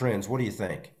versus trends? What do you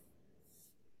think?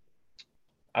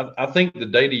 I think the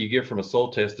data you get from a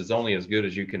soil test is only as good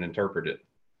as you can interpret it.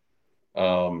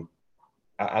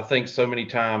 I think so many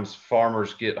times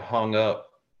farmers get hung up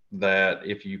that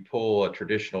if you pull a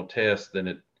traditional test,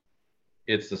 then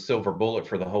it's the silver bullet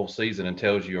for the whole season and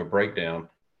tells you a breakdown.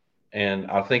 And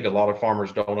I think a lot of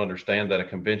farmers don't understand that a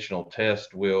conventional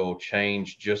test will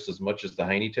change just as much as the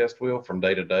Haney test will from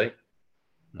day to day.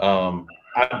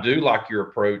 I do like your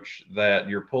approach that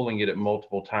you're pulling it at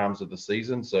multiple times of the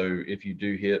season. So if you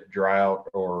do hit drought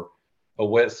or a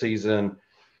wet season,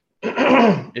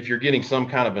 if you're getting some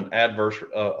kind of an adverse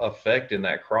effect in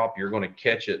that crop, you're going to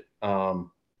catch it. And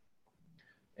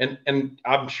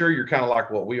I'm sure you're kind of like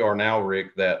what we are now,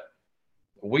 Rick, that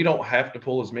we don't have to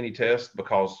pull as many tests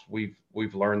because we've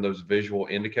learned those visual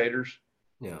indicators.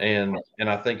 Yeah. And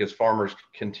I think as farmers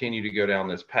continue to go down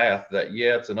this path that,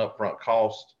 yeah, it's an upfront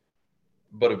cost,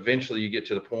 but eventually you get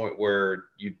to the point where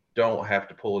you don't have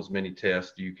to pull as many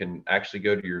tests. You can actually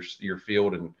go to your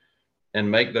field and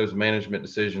make those management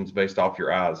decisions based off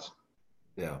your eyes.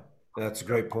 Yeah, that's a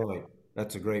great point.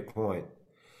 That's a great point.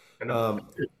 And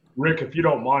Rick, if you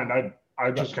don't mind,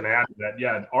 I'm just going to add to that.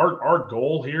 Yeah, our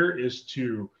goal here is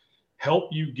to help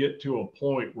you get to a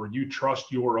point where you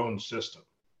trust your own system,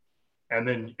 and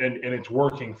then and it's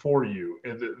working for you.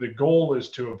 And the goal is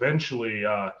to eventually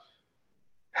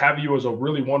have you as a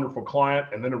really wonderful client,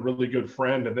 and then a really good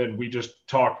friend, and then we just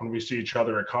talk when we see each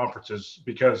other at conferences.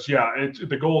 Because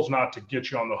the goal is not to get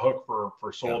you on the hook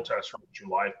for soil tests for your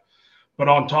life, but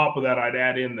on top of that, I'd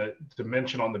add in to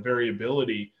mention on the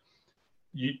variability.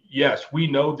 Yes, we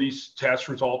know these test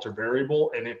results are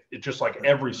variable, and it just like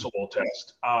every soil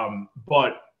test.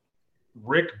 But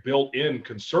Rick built in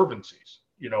conservancies.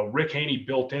 Rick Haney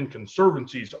built in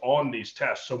conservancies on these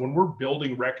tests. So when we're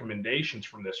building recommendations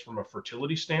from a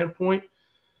fertility standpoint,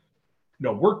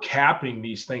 we're capping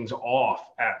these things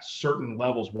off at certain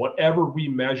levels, whatever we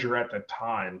measure at the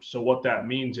time. So what that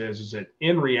means is that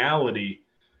in reality,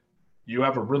 you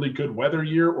have a really good weather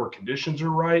year or conditions are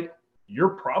right, you're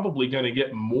probably going to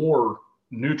get more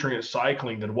nutrient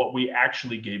cycling than what we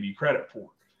actually gave you credit for.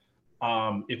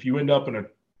 If you end up in a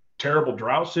terrible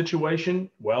drought situation,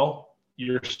 well,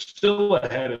 you're still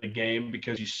ahead of the game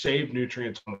because you saved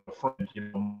nutrients on the front,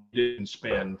 didn't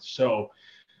spend. So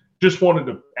just wanted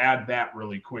to add that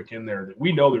really quick in there, that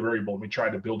we know they're variable, and we try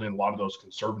to build in a lot of those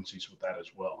conservancies with that as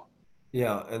well.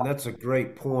 Yeah, and that's a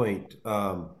great point.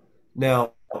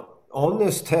 Now, on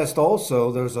this test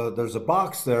also, there's a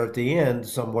box there at the end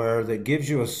somewhere that gives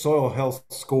you a soil health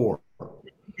score.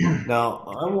 Now,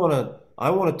 I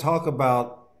want to talk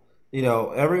about,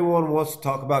 everyone wants to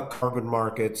talk about carbon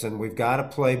markets, and we've got to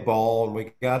play ball, and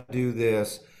we got to do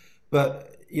this.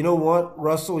 But you know what,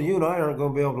 Russell, you and I aren't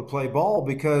going to be able to play ball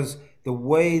because the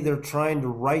way they're trying to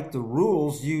write the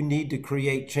rules, you need to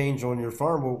create change on your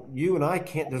farm. Well, you and I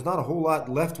can't. There's not a whole lot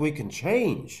left we can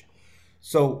change.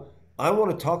 So I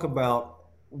want to talk about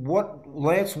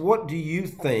Lance, what do you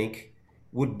think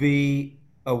would be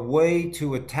a way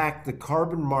to attack the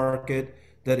carbon market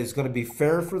that is going to be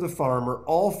fair for the farmer,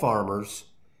 all farmers,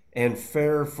 and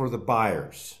fair for the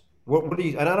buyers? What do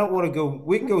you? And I don't want to go.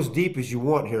 We can go as deep as you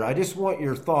want here. I just want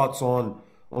your thoughts on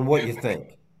what you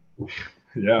think.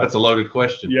 Yeah. That's a loaded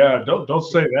question. Yeah. Don't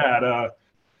say that.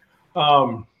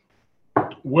 Um,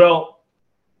 well,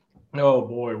 oh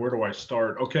boy, where do I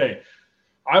start? Okay.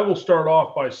 I will start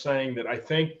off by saying that I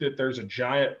think that there's a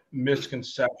giant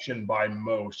misconception by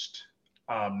most,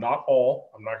 not all,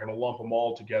 I'm not going to lump them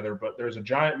all together, but there's a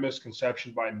giant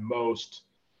misconception by most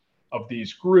of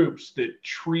these groups that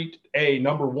treat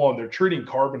number one, they're treating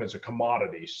carbon as a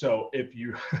commodity. So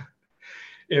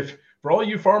if for all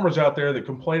you farmers out there that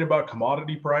complain about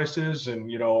commodity prices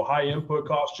and high input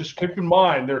costs, just keep in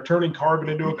mind they're turning carbon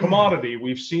into a commodity.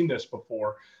 We've seen this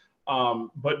before.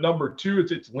 But number two,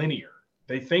 it's linear.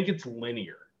 They think it's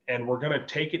linear, and we're going to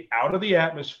take it out of the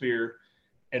atmosphere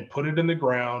and put it in the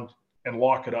ground and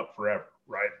lock it up forever.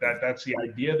 Right? That's the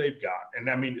idea they've got. And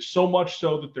I mean, so much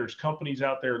so that there's companies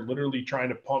out there literally trying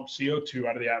to pump CO2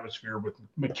 out of the atmosphere with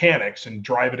mechanics and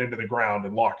drive it into the ground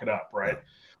and lock it up. Right?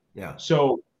 Yeah.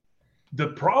 So the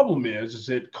problem is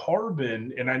that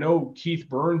carbon, and I know Keith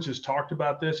Burns has talked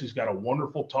about this. He's got a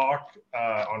wonderful talk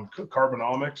on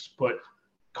carbonomics, but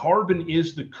carbon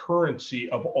is the currency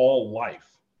of all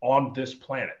life on this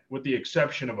planet, with the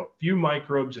exception of a few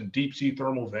microbes and deep sea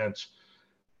thermal vents.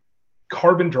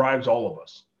 Carbon drives all of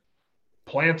us,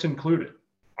 plants included.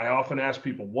 I often ask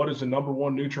people, what is the number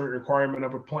one nutrient requirement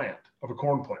of a plant, of a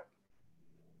corn plant?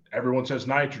 Everyone says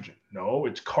nitrogen. No,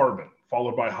 it's carbon,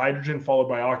 followed by hydrogen, followed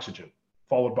by oxygen,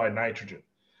 followed by nitrogen.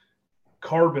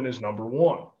 Carbon is number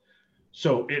one.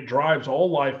 So it drives all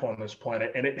life on this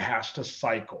planet, and it has to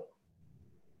cycle.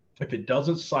 If it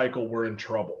doesn't cycle, we're in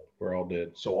trouble. We're all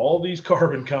dead. So all these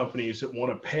carbon companies that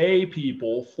want to pay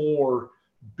people for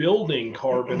building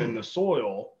carbon in the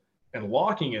soil and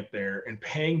locking it there and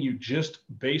paying you just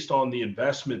based on the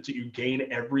investments that you gain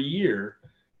every year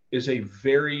is a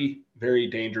very, very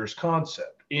dangerous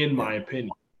concept, in my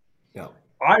opinion. Yeah.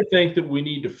 I think that we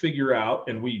need to figure out,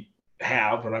 and we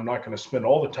have, and I'm not going to spend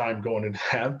all the time going into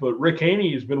that, but Rick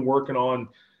Haney has been working on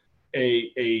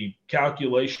a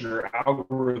calculation or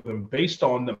algorithm based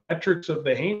on the metrics of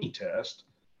the Haney test,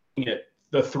 at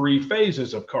the three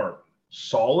phases of carbon: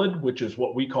 solid, which is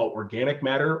what we call organic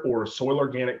matter or soil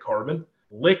organic carbon;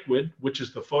 liquid, which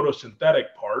is the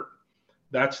photosynthetic part.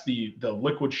 That's the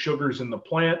liquid sugars in the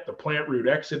plant root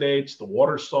exudates, the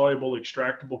water soluble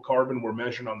extractable carbon we're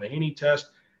measuring on the Haney test,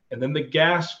 and then the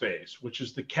gas phase, which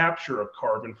is the capture of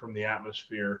carbon from the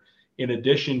atmosphere, in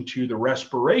addition to the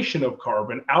respiration of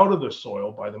carbon out of the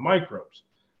soil by the microbes.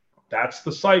 That's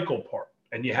the cycle part.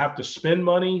 And you have to spend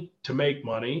money to make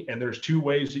money. And there's two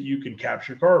ways that you can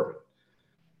capture carbon: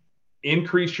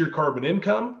 increase your carbon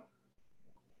income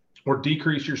or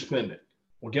decrease your spending.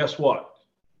 Well, guess what?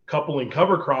 Coupling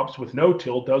cover crops with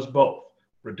no-till does both.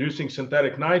 Reducing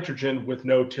synthetic nitrogen with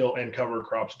no-till and cover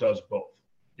crops does both.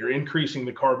 You're increasing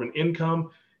the carbon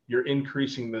income, you're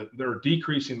decreasing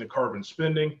the carbon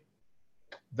spending.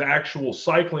 The actual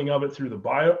cycling of it through the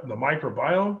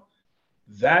microbiome,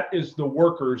 that is the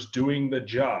workers doing the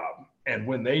job. And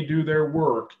when they do their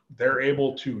work, they're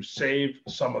able to save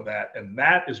some of that. And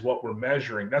that is what we're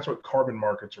measuring. That's what carbon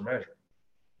markets are measuring.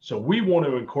 So we want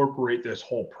to incorporate this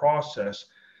whole process,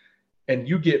 and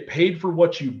you get paid for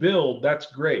what you build. That's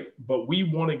great. But we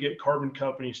want to get carbon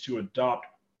companies to adopt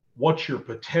what your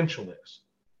potential is.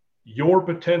 Your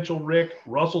potential, Rick,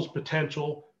 Russell's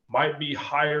potential might be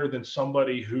higher than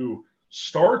somebody who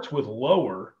starts with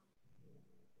lower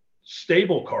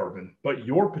stable carbon, but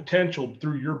your potential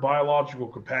through your biological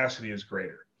capacity is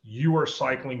greater. You are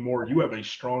cycling more. You have a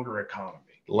stronger economy.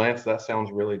 Lance, that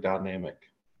sounds really dynamic.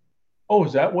 Oh,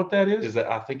 is that what that is? Is that?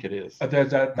 I think it is.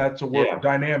 That's a word. Yeah.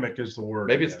 Dynamic is the word.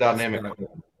 Maybe it's dynamic.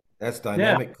 That's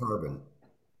dynamic carbon.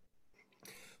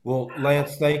 Well,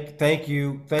 Lance, thank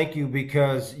you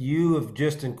because you have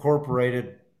just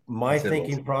incorporated my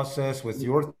thinking process with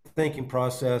your thinking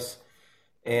process,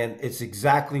 and it's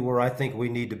exactly where I think we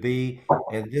need to be.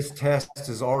 And this test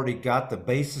has already got the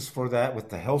basis for that with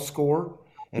the health score,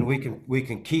 and we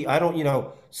can keep. I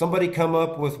don't, somebody come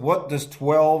up with what does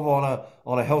 12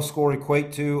 on a health score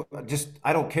equate to?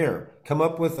 I don't care. Come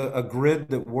up with a grid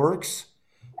that works,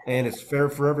 and it's fair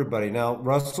for everybody. Now,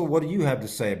 Russell, what do you have to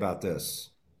say about this?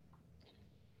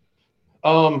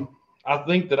 I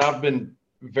think that I've been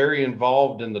very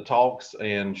involved in the talks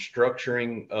and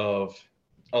structuring of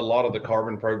a lot of the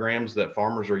carbon programs that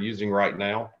farmers are using right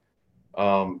now.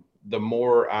 The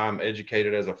more I'm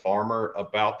educated as a farmer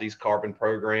about these carbon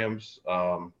programs,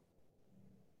 I'm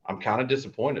kind of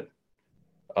disappointed.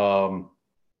 To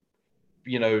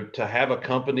have a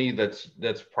company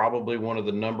that's probably one of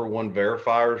the number one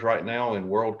verifiers right now in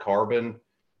world carbon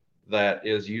that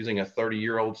is using a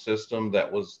 30-year-old system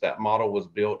that model was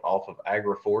built off of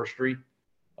agroforestry.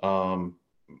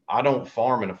 I don't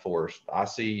farm in a forest. I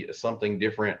see something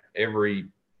different every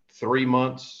 3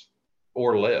 months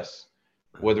or less,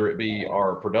 whether it be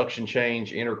our production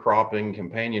change, intercropping,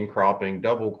 companion cropping,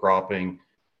 double cropping,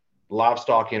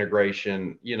 livestock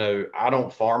integration. I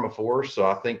don't farm a forest, so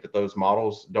I think that those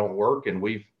models don't work. And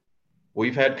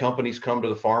we've had companies come to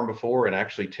the farm before and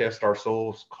actually test our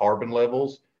soil's carbon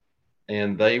levels,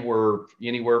 and they were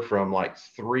anywhere from like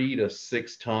 3 to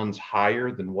 6 tons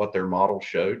higher than what their model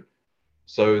showed.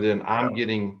 So then I'm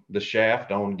getting the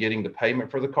shaft on getting the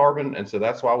payment for the carbon, and so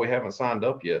that's why we haven't signed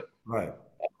up yet. Right.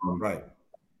 Right.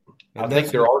 I And think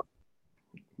that's there are.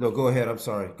 no, go ahead. I'm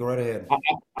sorry. Go right ahead.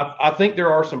 I think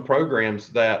there are some programs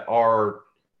that are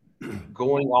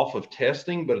going off of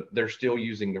testing, but they're still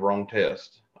using the wrong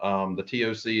test. The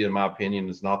TOC, in my opinion,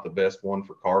 is not the best one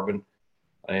for carbon.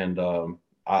 And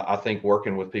I think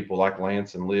working with people like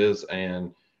Lance and Liz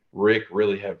and Rick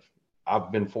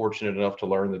I've been fortunate enough to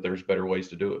learn that there's better ways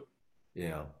to do it.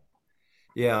 Yeah.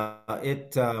 Yeah.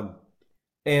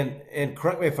 And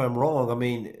correct me if I'm wrong. I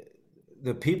mean,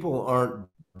 the people aren't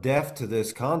deaf to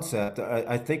this concept.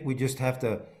 I think we just have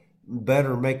to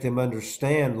better make them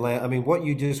understand. I mean, what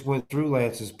you just went through,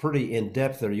 Lance, is pretty in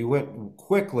depth there. You went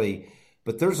quickly,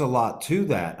 but there's a lot to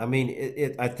that. I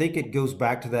mean, I think it goes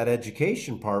back to that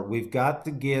education part. We've got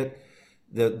to get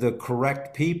the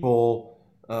correct people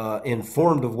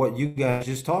informed of what you guys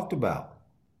just talked about.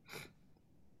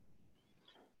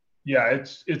 Yeah,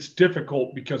 it's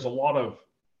difficult because a lot of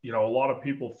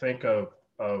people think of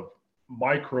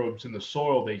microbes in the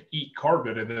soil. They eat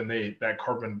carbon, and then that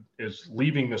carbon is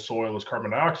leaving the soil as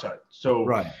carbon dioxide. So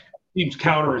Right. it seems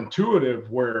counterintuitive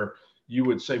where you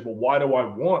would say, well, why do I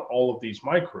want all of these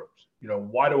microbes?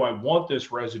 Why do I want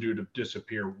this residue to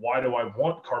disappear? Why do I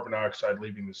want carbon dioxide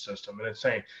leaving the system? And it's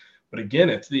saying, but again,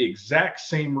 it's the exact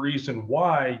same reason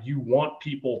why you want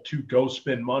people to go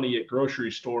spend money at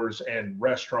grocery stores and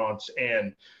restaurants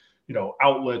and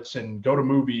outlets and go to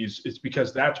movies. It's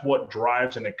because that's what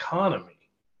drives an economy.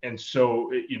 And so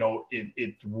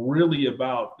it's really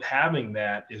about having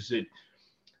that, is that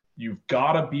you've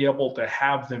got to be able to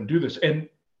have them do this. And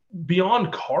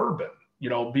beyond carbon,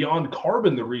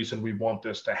 the reason we want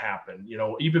this to happen,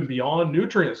 even beyond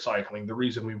nutrient cycling, the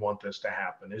reason we want this to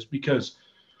happen is because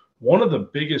one of the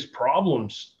biggest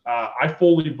problems, I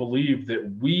fully believe that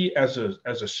we as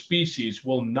a species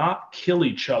will not kill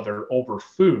each other over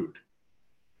food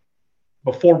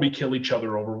before we kill each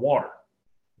other over water.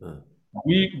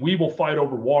 We will fight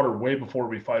over water way before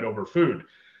we fight over food.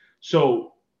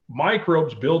 So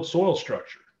microbes build soil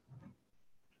structure.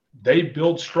 They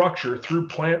build structure through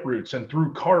plant roots and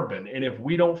through carbon. And if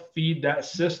we don't feed that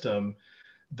system,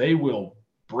 they will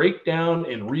break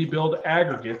down and rebuild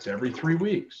aggregates every 3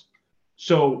 weeks.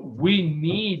 So we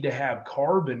need to have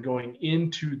carbon going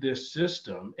into this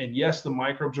system. And yes, the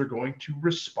microbes are going to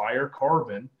respire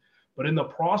carbon, but in the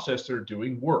process, they're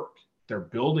doing work. They're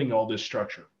building all this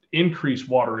structure, increase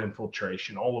water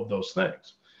infiltration, all of those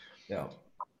things. Yeah.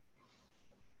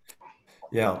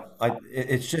 Yeah.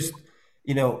 It's just,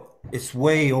 it's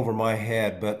way over my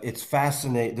head, but it's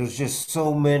fascinating. There's just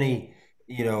so many,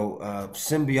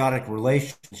 symbiotic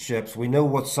relationships. We know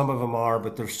what some of them are,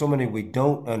 but there's so many we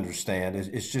don't understand.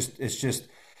 It's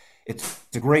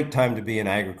a great time to be in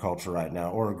agriculture right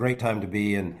now, or a great time to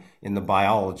be in the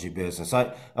biology business.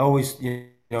 I always,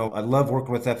 I love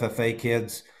working with FFA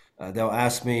kids. They'll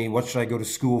ask me, what should I go to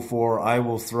school for? I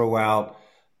will throw out,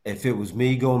 if it was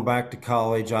me going back to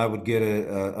college, I would get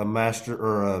a master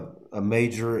or a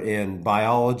major in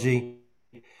biology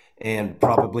and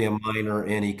probably a minor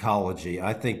in ecology.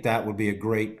 I think that would be a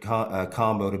great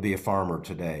combo to be a farmer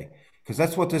today, because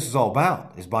that's what this is all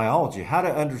about, is biology, how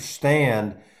to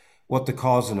understand what the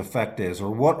cause and effect is,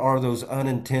 or what are those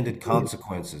unintended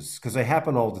consequences, because they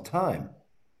happen all the time.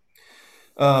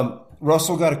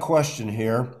 Russell got a question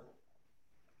here.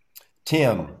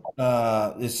 Tim,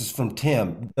 this is from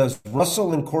Tim. Does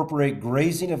Russell incorporate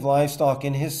grazing of livestock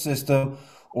in his system,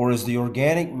 or is the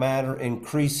organic matter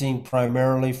increasing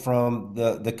primarily from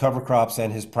the cover crops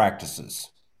and his practices?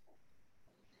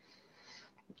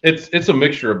 It's a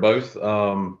mixture of both.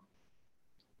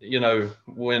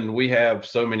 When we have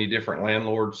so many different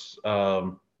landlords,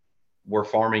 we're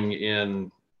farming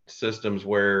in systems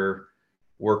where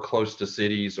we're close to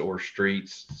cities or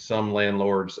streets. Some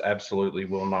landlords absolutely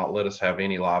will not let us have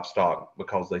any livestock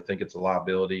because they think it's a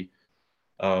liability.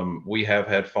 We have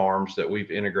had farms that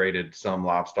we've integrated some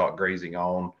livestock grazing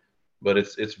on, but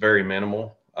it's very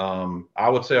minimal. I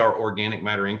would say our organic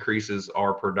matter increases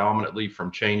are predominantly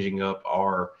from changing up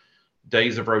our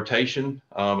days of rotation.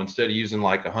 Instead of using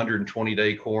like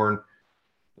 120-day corn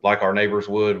like our neighbors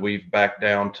would, we've backed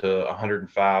down to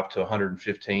 105 to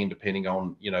 115, depending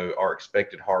on, our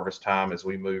expected harvest time as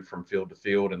we move from field to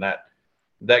field. And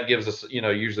that gives us,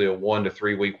 usually a 1 to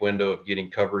 3 week window of getting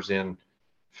covers in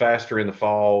faster in the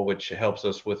fall, which helps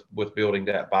us with building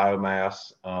that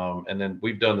biomass. And then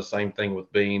we've done the same thing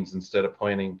with beans. Instead of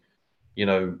planting,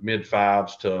 mid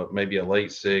 5s to maybe a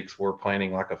late 6, we're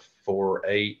planting like a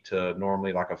 4.8 to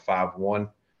normally like a 5.1,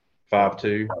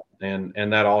 5.2.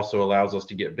 And that also allows us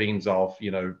to get beans off,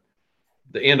 the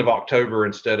end of October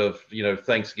instead of,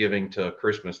 Thanksgiving to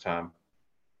Christmas time.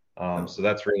 So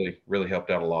that's really helped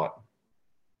out a lot.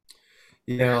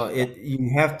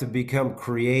 You have to become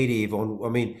creative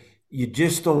you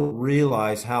just don't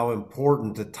realize how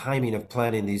important the timing of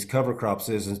planting these cover crops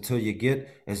is until you get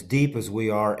as deep as we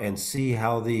are and see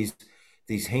how these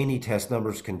Haney test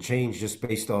numbers can change just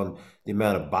based on the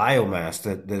amount of biomass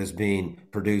that is being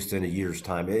produced in a year's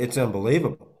time. It's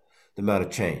unbelievable, the amount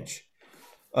of change.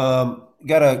 Got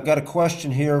a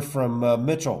question here from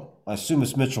Mitchell. I assume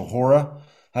it's Mitchell Hora.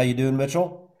 How you doing,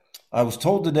 Mitchell? I was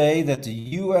told today that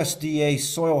the USDA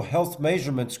Soil Health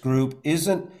Measurements Group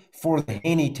isn't for the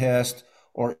Haney test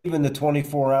or even the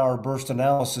 24-hour burst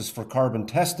analysis for carbon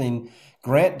testing,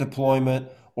 grant deployment,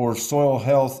 or soil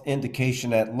health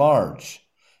indication at large.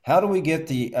 How do we get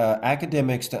the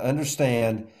academics to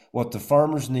understand what the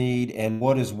farmers need and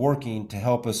what is working to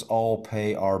help us all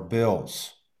pay our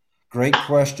bills? Great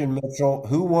question, Mitchell.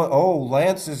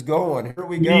 Lance is going. Here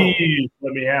we go. Please,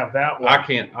 let me have that one. I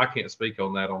can't speak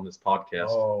on that on this podcast.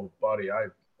 Oh, buddy,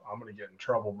 I'm going to get in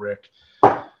trouble, Rick.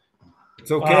 It's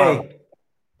okay.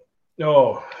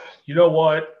 No, you know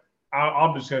what?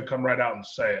 I'm just going to come right out and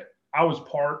say it. I was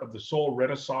part of the Soil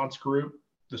Renaissance Group.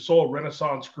 The Soil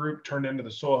Renaissance Group turned into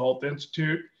the Soil Health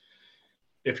Institute.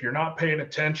 If you're not paying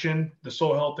attention, the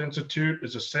Soil Health Institute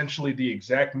is essentially the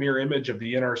exact mirror image of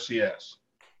the NRCS.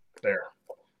 There.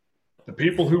 The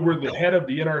people who were the head of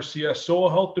the NRCS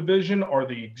Soil Health Division are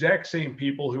the exact same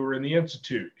people who are in the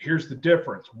Institute. Here's the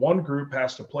difference. One group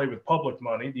has to play with public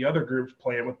money. The other group's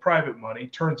playing with private money.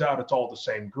 Turns out it's all the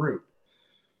same group.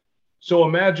 So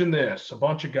imagine this, a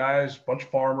bunch of guys, bunch of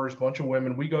farmers, bunch of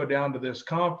women. We go down to this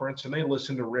conference and they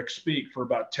listen to Rick speak for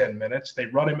about 10 minutes. They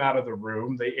run him out of the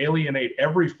room. They alienate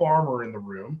every farmer in the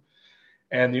room.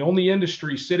 And the only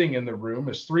industry sitting in the room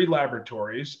is 3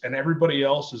 laboratories, and everybody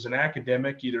else is an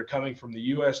academic, either coming from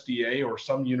the USDA or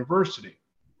some university.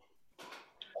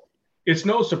 It's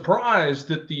no surprise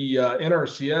that the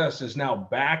NRCS is now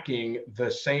backing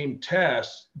the same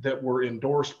tests that were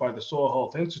endorsed by the Soil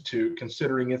Health Institute,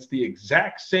 considering it's the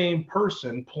exact same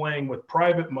person playing with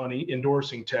private money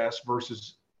endorsing tests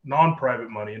versus non-private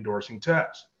money endorsing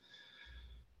tests.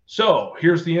 So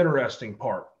here's the interesting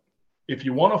part. If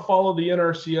you want to follow the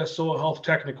NRCS Soil Health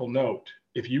Technical Note,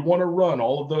 if you want to run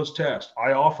all of those tests,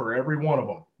 I offer every one of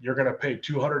them. You're going to pay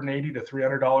 $280 to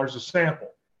 $300 a sample.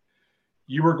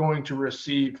 You are going to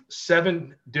receive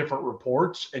 7 different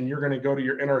reports, and you're going to go to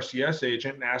your NRCS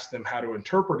agent and ask them how to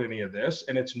interpret any of this.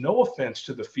 And it's no offense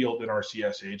to the field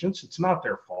NRCS agents. It's not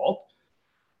their fault.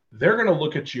 They're going to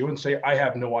look at you and say, I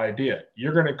have no idea.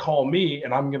 You're going to call me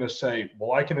and I'm going to say,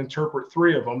 well, I can interpret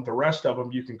 3 of them. The rest of them,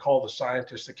 you can call the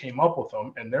scientists that came up with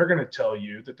them, and they're going to tell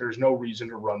you that there's no reason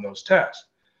to run those tests.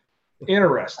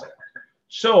 Interesting.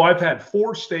 So I've had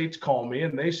 4 states call me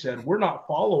and they said, we're not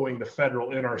following the federal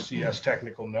NRCS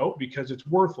technical note because it's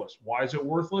worthless. Why is it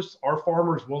worthless? Our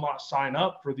farmers will not sign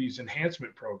up for these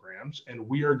enhancement programs, and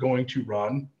we are going to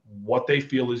run what they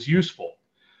feel is useful.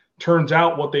 Turns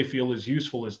out what they feel is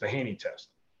useful is the Haney test.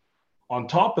 On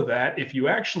top of that, if you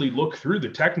actually look through the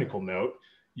technical note,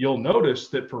 you'll notice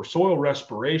that for soil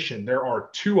respiration, there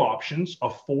are 2 options, a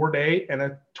 4-day and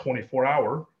a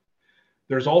 24-hour.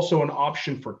 There's also an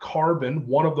option for carbon.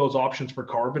 One of those options for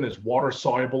carbon is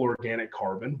water-soluble organic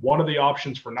carbon. One of the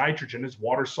options for nitrogen is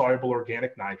water-soluble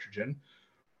organic nitrogen.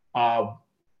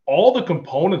 All the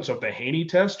components of the Haney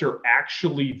test are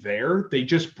actually there. They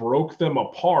just broke them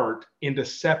apart into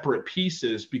separate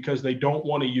pieces because they don't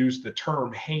want to use the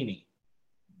term Haney.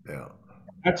 Yeah.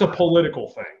 That's a political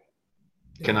thing.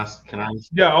 Can I?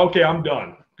 Yeah, okay, I'm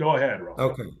done. Go ahead, Rob.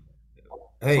 Okay.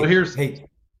 Hey, so here's. Hey.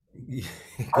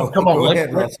 Come on, go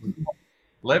ahead,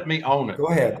 let me own it. Go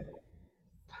ahead.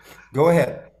 Go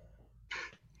ahead.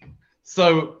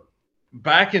 So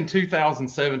back in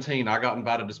 2017, I got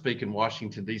invited to speak in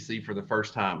Washington, D.C. for the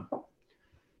first time.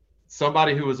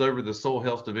 Somebody who was over the Soil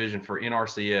Health Division for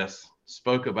NRCS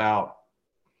spoke about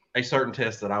a certain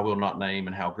test that I will not name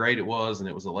and how great it was, and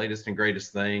it was the latest and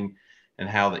greatest thing, and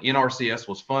how the NRCS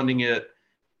was funding it.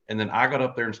 And then I got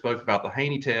up there and spoke about the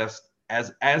Haney test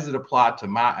as it applied to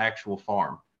my actual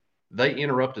farm. They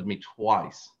interrupted me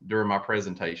twice during my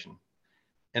presentation.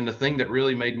 And the thing that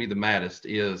really made me the maddest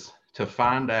is to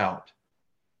find out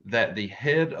that the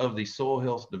head of the soil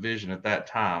health division at that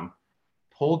time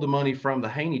pulled the money from the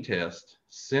Haney test,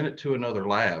 sent it to another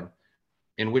lab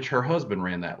in which her husband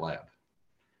ran that lab.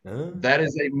 That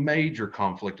is a major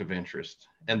conflict of interest.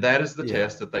 And that is the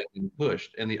test that they've been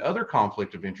pushed. And the other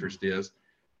conflict of interest is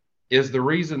the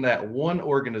reason that one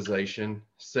organization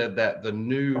said that the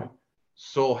new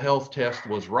soil health test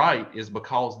was right is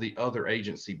because the other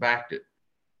agency backed it.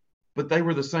 But they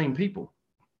were the same people.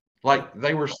 Like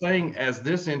they were saying as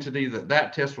this entity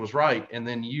that test was right, and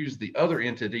then use the other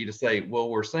entity to say, well,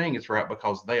 we're saying it's right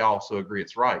because they also agree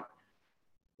it's right.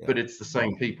 But it's the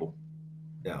same people.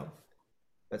 Yeah.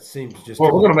 That seems just.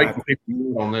 Well, we're going to make some people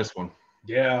move on this one.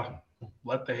 Yeah.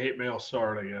 Let the hate mail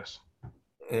start, I guess.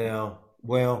 Yeah.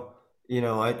 Well,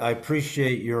 I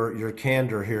appreciate your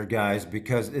candor here, guys,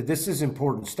 because this is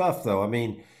important stuff, though. I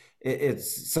mean,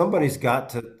 it's somebody's got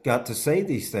to say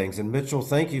these things. And Mitchell,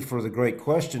 thank you for the great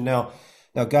question. Now,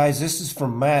 guys, this is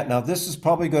from Matt. Now, this is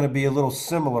probably going to be a little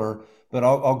similar, but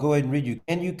I'll go ahead and read you.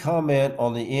 Can you comment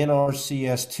on the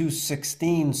NRCS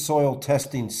 216 soil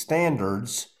testing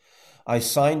standards? I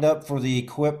signed up for the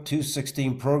Equip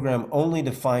 216 program only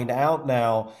to find out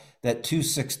now that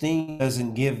 216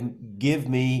 doesn't give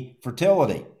me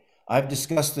fertility. I've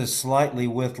discussed this slightly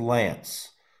with Lance.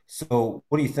 So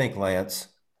what do you think, Lance?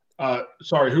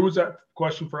 Sorry, who was that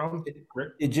question from?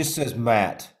 Rick? It just says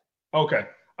Matt. Okay.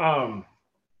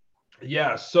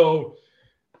 Yeah, so,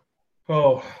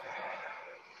 God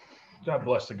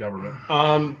bless the government.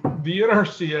 The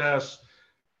NRCS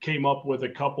came up with a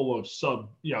couple of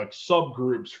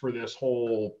subgroups for this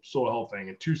whole soil health thing,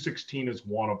 and 216 is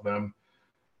one of them.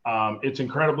 It's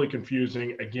incredibly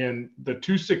confusing. Again, the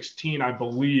 216, I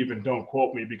believe, and don't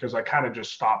quote me because I kind of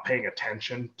just stopped paying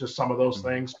attention to some of those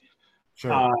things.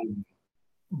 Sure.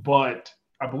 But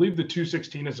I believe the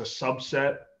 216 is a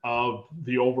subset of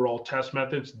the overall test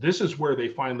methods. This is where they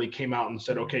finally came out and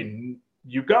said, okay,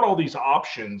 you've got all these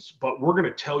options, but we're going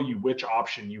to tell you which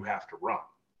option you have to run.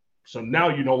 So now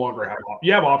you no longer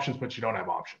have options, but you don't have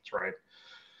options, right?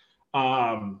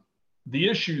 The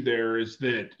issue there is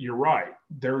that you're right.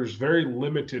 There's very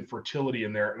limited fertility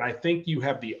in there. And I think you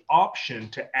have the option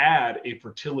to add a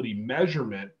fertility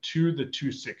measurement to the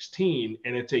 216,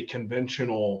 and it's a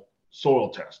conventional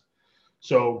soil test.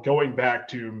 So going back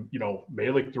to,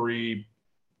 Malic 3,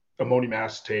 ammonium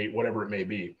acetate, whatever it may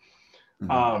be.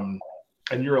 And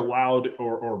you're allowed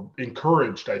or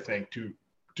encouraged, I think, to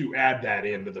add that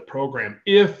into the program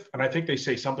and I think they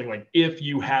say something like, if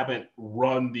you haven't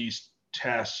run these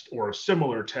tests or a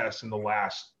similar test in the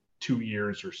last 2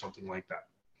 years or something like that.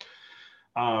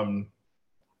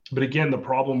 But again, the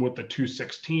problem with the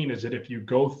 216 is that if you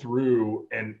go through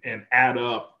and add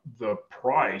up the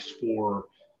price for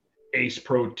ACE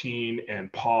protein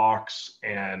and POX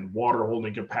and water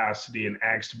holding capacity and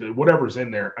ag stability, whatever's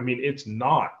in there, I mean, it's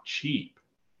not cheap.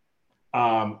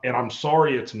 And I'm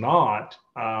sorry it's not.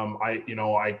 I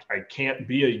can't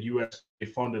be a USA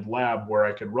funded lab where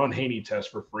I could run Haney tests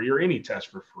for free or any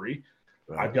test for free.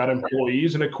 Right. I've got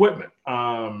employees and equipment,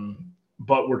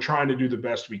 but we're trying to do the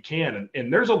best we can.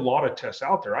 And there's a lot of tests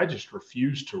out there I just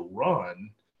refuse to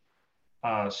run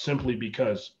simply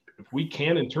because if we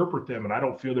can't interpret them and I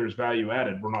don't feel there's value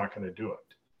added, we're not going to do it.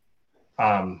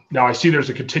 Now I see there's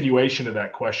a continuation of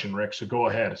that question, Rick. So go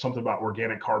ahead. Something about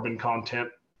organic carbon content.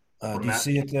 Do you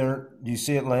see it there? Do you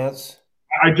see it, Lance?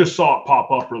 I just saw it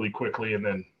pop up really quickly and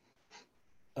then.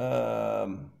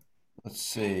 Let's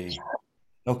see.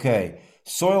 Okay.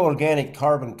 Soil organic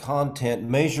carbon content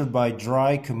measured by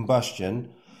dry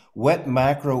combustion, wet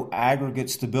macro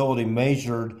aggregate stability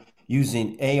measured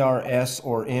using ARS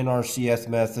or NRCS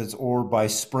methods or by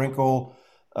sprinkle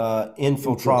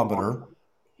infiltrometer.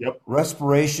 Yep.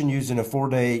 Respiration using a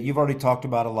 4-day, you've already talked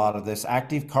about a lot of this.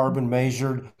 Active carbon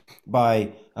measured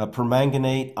by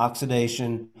permanganate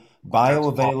oxidation,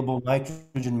 bioavailable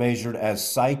nitrogen measured as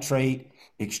citrate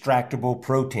extractable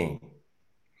protein.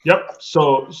 Yep.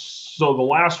 So the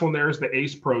last one there is the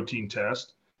ACE protein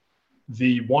test.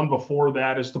 The one before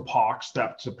that is the POX.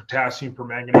 That's a potassium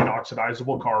permanganate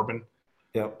oxidizable carbon.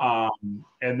 Yep.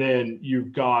 And then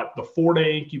you've got the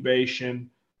 4-day incubation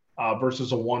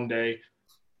versus a 1-day.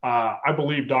 I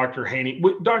believe Dr.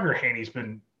 Haney's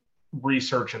been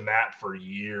researching that for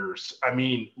years. I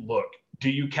mean, look, do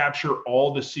you capture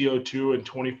all the CO2 in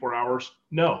 24 hours?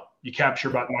 No, you capture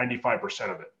about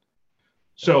 95% of it.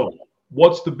 So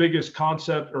what's the biggest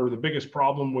concept or the biggest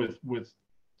problem with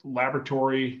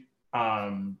laboratory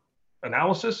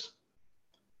analysis?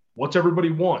 What's everybody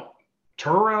want?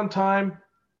 turnaround time,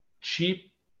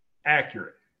 cheap,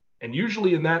 accurate. And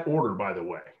usually in that order, by the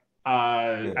way.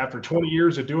 After 20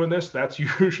 years of doing this, that's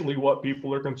usually what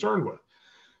people are concerned with.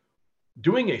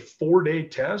 Doing a 4-day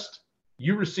test,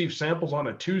 you receive samples on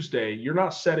a Tuesday. You're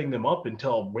not setting them up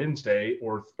until Wednesday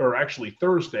or actually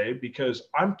Thursday, because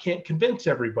I can't convince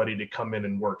everybody to come in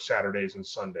and work Saturdays and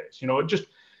Sundays. It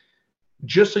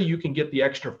just so you can get the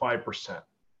extra 5%.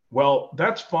 Well,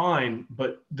 that's fine,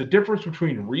 but the difference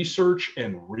between research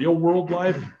and real world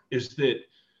life is that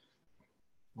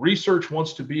research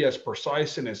wants to be as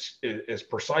precise and as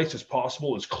precise as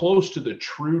possible, as close to the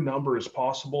true number as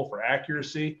possible for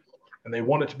accuracy, and they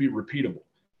want it to be repeatable.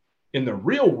 In the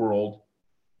real world,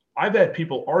 I've had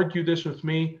people argue this with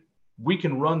me. We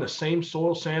can run the same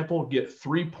soil sample, get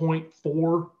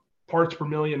 3.4 parts per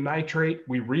million nitrate.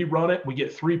 We rerun it, we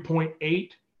get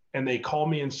 3.8, and they call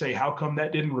me and say, how come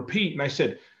that didn't repeat? And I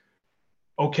said,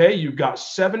 okay, you've got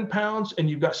 7 pounds and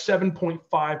you've got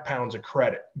 7.5 pounds of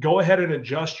credit. Go ahead and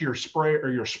adjust your spray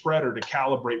or your spreader to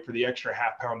calibrate for the extra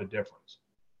half pound of difference.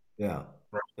 Yeah.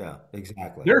 Right. Yeah,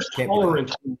 exactly. There's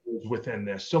tolerance within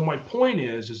this. So my point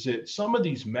is that some of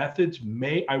these methods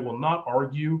I will not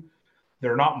argue,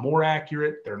 they're not more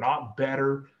accurate, they're not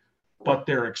better, but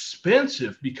they're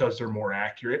expensive because they're more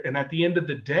accurate. And at the end of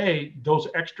the day, those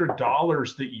extra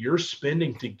dollars that you're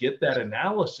spending to get that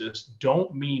analysis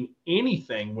don't mean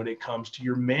anything when it comes to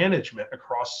your management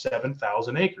across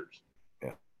 7,000 acres.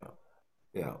 Yeah.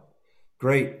 Yeah.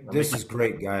 Great. This is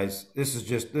great, guys. This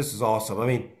is awesome.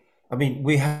 I mean,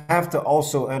 we have to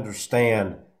also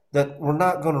understand that we're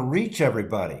not going to reach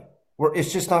everybody.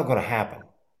 It's just not going to happen.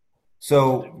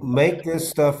 So make this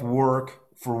stuff work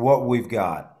for what we've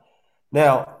got.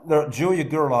 Now, Julia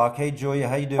Gerlach. Hey, Julia,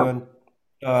 how you doing?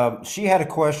 She had a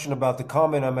question about the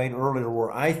comment I made earlier, where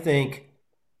I think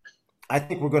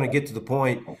we're going to get to the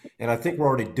point, and I think we're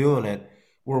already doing it,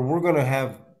 where we're going to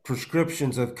have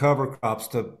prescriptions of cover crops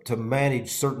to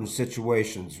manage certain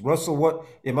situations. Russell, what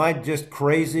am I just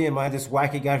crazy? Am I this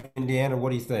wacky guy from Indiana?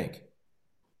 What do you think?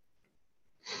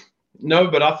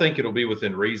 No, but I think it'll be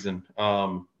within reason.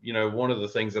 One of the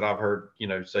things that I've heard,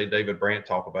 say David Brandt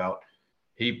talk about,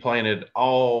 he planted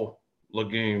all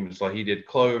legumes. Like he did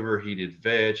clover, he did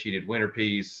veg, he did winter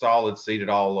peas, solid seeded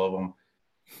all of them.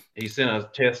 He sent a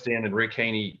test in, and Rick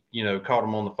Haney, called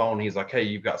him on the phone. He's like, hey,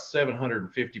 you've got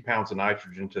 750 pounds of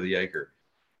nitrogen to the acre,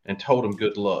 and told him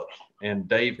good luck. And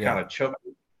Dave kind of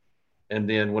chuckled. And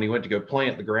then when he went to go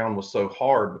plant, the ground was so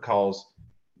hard because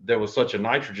there was such a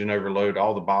nitrogen overload,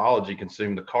 all the biology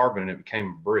consumed the carbon, and it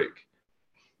became a brick.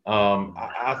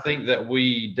 I think that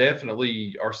we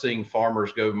definitely are seeing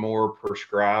farmers go more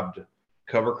prescribed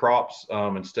cover crops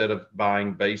instead of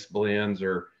buying base blends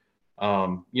or,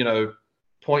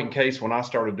 point in case, when I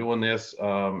started doing this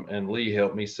and Lee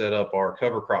helped me set up our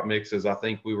cover crop mixes, I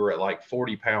think we were at like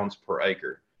 40 pounds per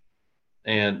acre.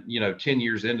 And, 10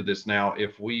 years into this now,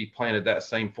 if we planted that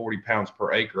same 40 pounds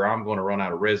per acre, I'm going to run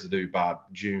out of residue by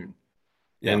June.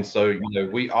 Yeah. And so,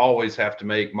 we always have to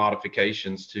make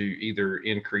modifications to either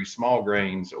increase small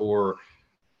grains, or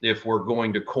if we're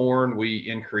going to corn, we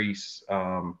increase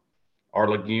our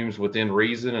legumes within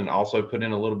reason, and also put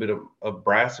in a little bit of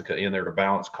brassica in there to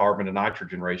balance carbon to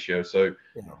nitrogen ratio. So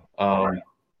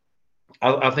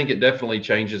I think it definitely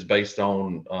changes based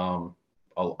on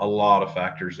a lot of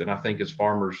factors. And I think as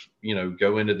farmers,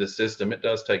 go into the system, it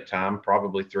does take time,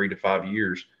 probably 3 to 5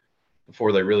 years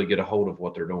before they really get a hold of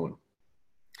what they're doing.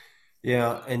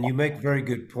 Yeah, and you make a very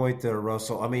good point there,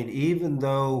 Russell. I mean, even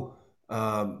though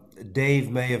Dave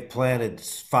may have planted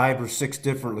 5 or 6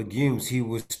 different legumes, he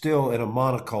was still in a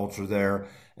monoculture there,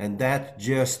 and that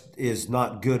just is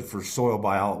not good for soil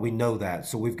biology. We know that.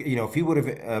 So if he would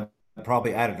have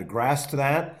probably added a grass to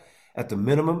that at the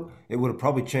minimum, it would have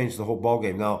probably changed the whole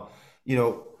ballgame. Now,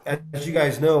 as you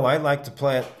guys know, I like to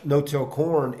plant no-till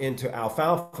corn into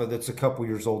alfalfa that's a couple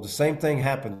years old. The same thing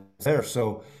happens there.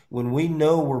 So when we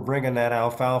know we're bringing that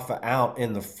alfalfa out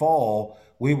in the fall,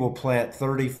 we will plant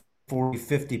 30, 40,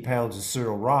 50 pounds of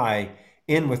cereal rye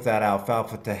in with that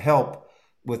alfalfa to help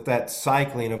with that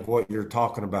cycling of what you're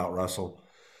talking about, Russell.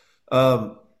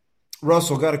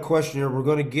 Russell, got a question here. We're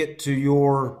going to get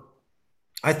to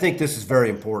I think this is very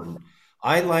important.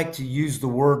 I like to use the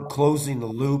word closing the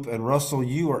loop, and Russell,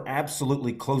 you are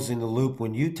absolutely closing the loop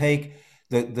when you take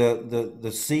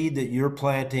the seed that you're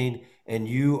planting and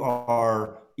you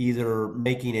are either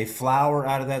making a flour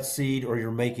out of that seed, or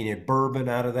you're making a bourbon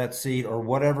out of that seed, or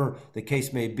whatever the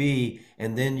case may be,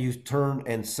 and then you turn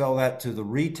and sell that to the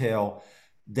retail.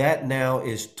 That now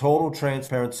is total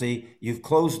transparency. You've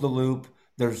closed the loop.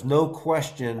 There's no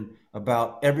question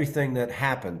about everything that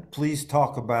happened. Please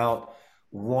talk about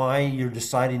why you're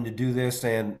deciding to do this,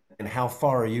 and how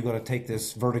far are you going to take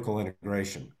this vertical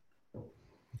integration?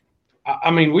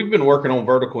 I mean, we've been working on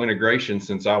vertical integration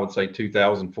since I would say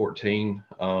 2014.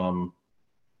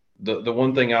 The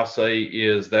one thing I'll say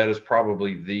is that is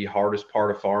probably the hardest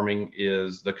part of farming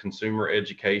is the consumer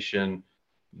education,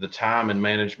 the time and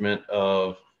management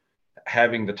of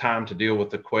having the time to deal with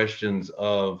the questions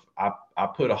of I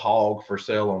put a hog for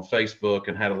sale on Facebook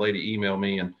and had a lady email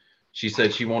me and she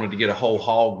said she wanted to get a whole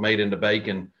hog made into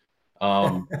bacon.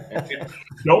 Don't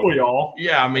we all?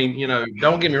 Yeah, I mean,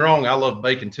 don't get me wrong, I love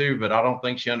bacon too, but I don't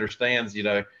think she understands,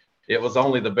 it was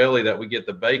only the belly that we get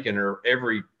the bacon, or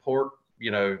every pork,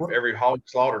 every hog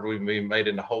slaughtered we've been made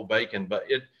into whole bacon. But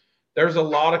there's a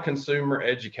lot of consumer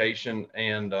education,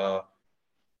 and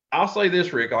I'll say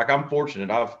this, Rick, like I'm fortunate.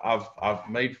 I've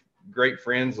made great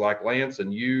friends like Lance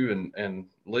and you and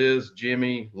Liz,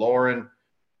 Jimmy, Lauren.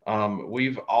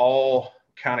 We've all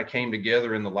kind of came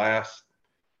together in the last,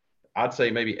 I'd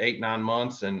say maybe 8-9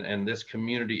 months, and this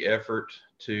community effort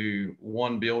to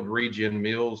build Regen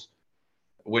Mills,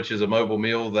 which is a mobile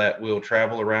mill that will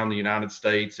travel around the United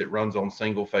States. It runs on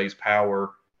single phase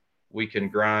power. We can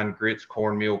grind grits,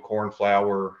 cornmeal, corn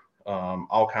flour,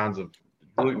 all kinds of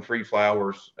gluten-free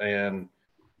flours and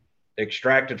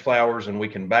extracted flours, and we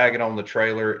can bag it on the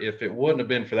trailer. If it wouldn't have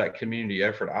been for that community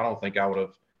effort, I don't think I would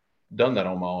have done that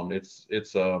on my own.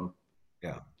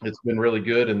 Yeah. It's been really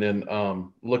good. And then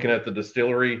looking at the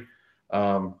distillery,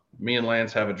 me and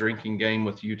Lance have a drinking game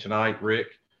with you tonight, Rick.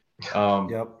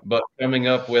 Yep. But coming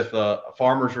up with a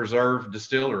Farmers Reserve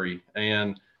distillery,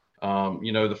 and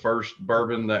the first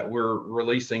bourbon that we're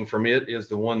releasing from it is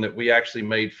the one that we actually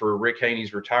made for Rick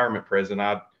Haney's retirement present.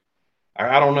 I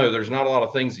don't know. There's not a lot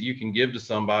of things that you can give to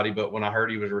somebody, but when I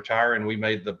heard he was retiring, we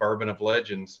made the Bourbon of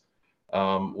Legends,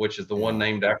 which is the one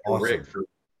named after awesome. Rick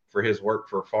for his work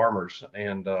for farmers.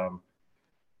 And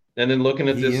then looking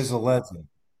at this, he is a legend.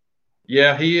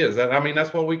 Yeah, he is. I mean,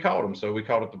 that's what we called him. So we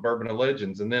called it the Bourbon of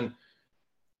Legends. And then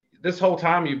this whole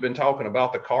time you've been talking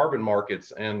about the carbon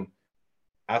markets, and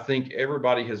I think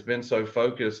everybody has been so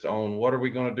focused on what are we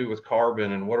going to do with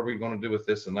carbon and what are we going to do with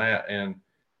this and that. And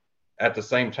at the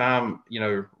same time,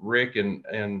 Rick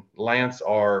and Lance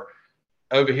are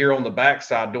over here on the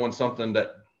backside doing something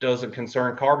that doesn't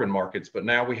concern carbon markets, but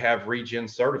now we have Regen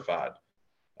certified,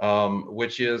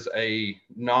 which is a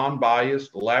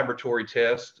non-biased laboratory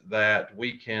test that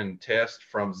we can test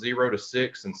from 0 to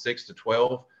 6 and 6 to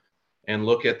 12 and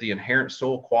look at the inherent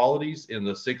soil qualities in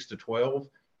the 6 to 12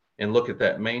 and look at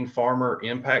that main farmer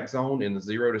impact zone in the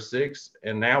 0 to 6.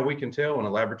 And now we can tell in a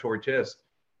laboratory test,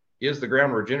 is the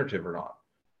ground regenerative or not?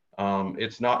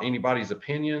 It's not anybody's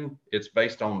opinion. It's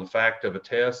based on the fact of a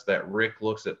test that Rick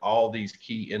looks at all these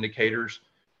key indicators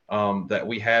that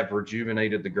we have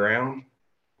rejuvenated the ground.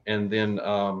 And then,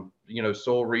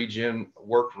 Soil Regen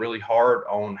worked really hard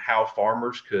on how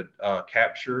farmers could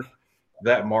capture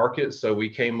that market. So we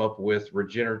came up with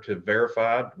Regenerative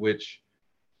Verified, which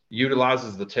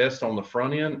utilizes the test on the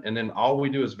front end. And then all we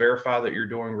do is verify that you're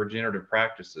doing regenerative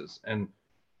practices. And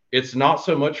it's not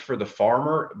so much for the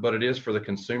farmer, but it is for the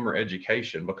consumer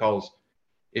education, because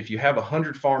if you have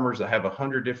 100 farmers that have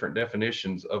 100 different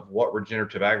definitions of what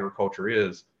regenerative agriculture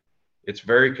is, it's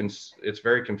very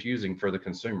confusing for the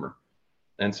consumer.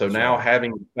 And so now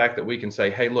having the fact that we can say,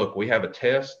 hey, look, we have a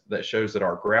test that shows that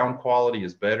our ground quality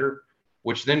is better,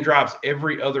 which then drives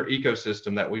every other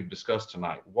ecosystem that we've discussed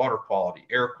tonight: water quality,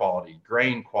 air quality,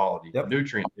 grain quality,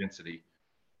 nutrient density.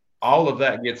 All of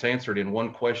that gets answered in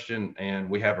one question, and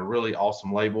we have a really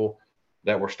awesome label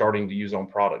that we're starting to use on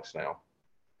products now.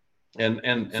 And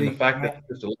the fact that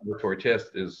it's a laboratory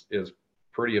test is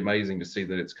pretty amazing to see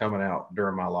that it's coming out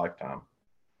during my lifetime.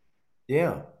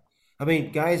 Yeah. I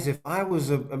mean, guys, if I was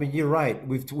you're right.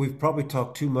 We've probably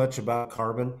talked too much about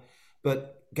carbon,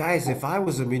 but guys, if I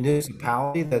was a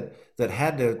municipality that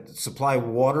had to supply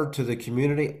water to the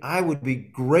community, I would be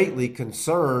greatly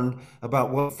concerned about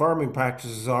what farming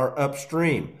practices are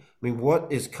upstream. I mean,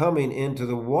 what is coming into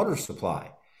the water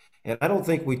supply? And I don't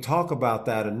think we talk about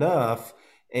that enough.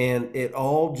 And it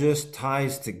all just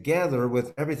ties together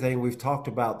with everything we've talked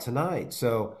about tonight.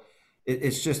 So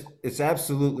it's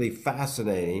absolutely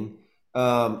fascinating.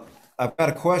 I've got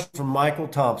a question from Michael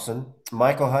Thompson.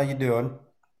 Michael, how you doing?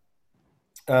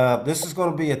 This is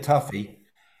going to be a toughie,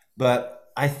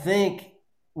 but I think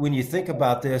when you think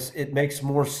about this, it makes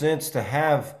more sense to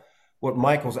have what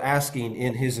Michael's asking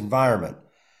in his environment.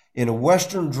 In a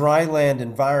Western dryland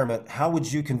environment, how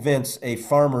would you convince a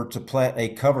farmer to plant a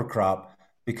cover crop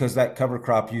because that cover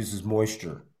crop uses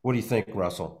moisture? What do you think,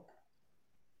 Russell?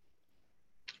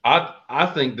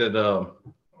 I think that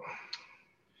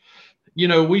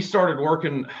we started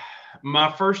working.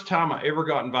 My first time I ever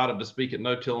got invited to speak at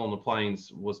No Till on the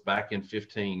Plains was back in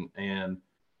 15. And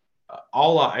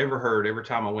all I ever heard every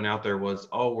time I went out there was,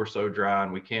 oh, we're so dry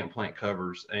and we can't plant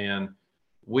covers. And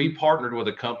we partnered with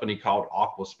a company called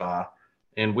AquaSpy,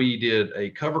 and we did a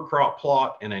cover crop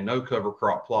plot and a no cover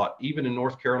crop plot, even in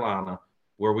North Carolina,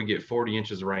 where we get 40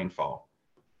 inches of rainfall.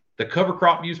 The cover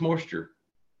crop used moisture,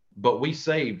 but we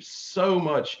saved so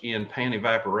much in pan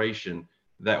evaporation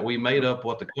that we made up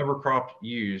what the cover crop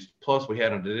used, plus we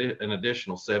had an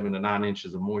additional 7 to 9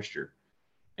 inches of moisture.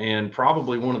 And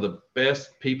probably one of the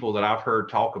best people that I've heard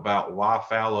talk about why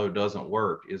fallow doesn't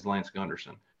work is Lance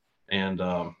Gunderson. And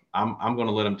I'm going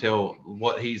to let him tell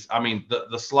what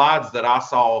the slides that I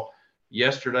saw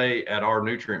yesterday at our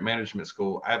nutrient management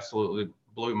school absolutely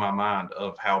blew my mind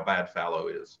of how bad fallow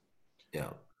is.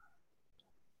 Yeah.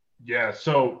 Yeah.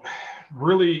 So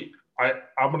really,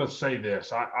 I'm going to say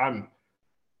this.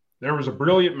 There was a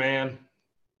brilliant man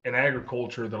in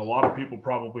agriculture that a lot of people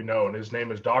probably know, and his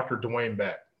name is Dr. Dwayne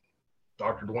Beck.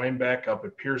 Dr. Dwayne Beck up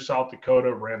at Pierce, South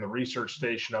Dakota, ran the research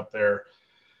station up there.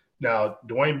 Now,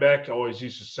 Dwayne Beck always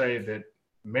used to say that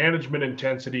management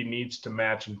intensity needs to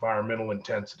match environmental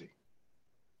intensity.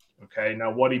 Okay.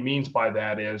 Now, what he means by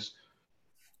that is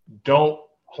don't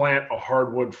plant a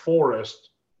hardwood forest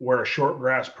where a short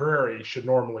grass prairie should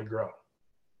normally grow,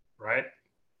 right?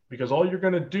 Because all you're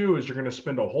going to do is you're going to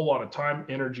spend a whole lot of time,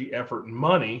 energy, effort, and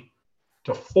money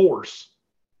to force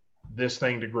this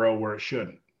thing to grow where it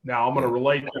shouldn't. Now I'm going to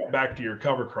relate that back to your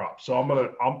cover crop. So I'm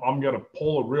going to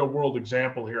pull a real world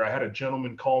example here. I had a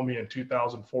gentleman call me in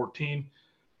 2014.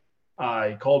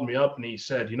 He called me up and he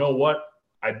said, you know what?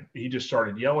 He just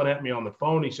started yelling at me on the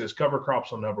phone. He says, cover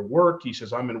crops will never work. He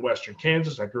says, I'm in Western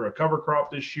Kansas. I grew a cover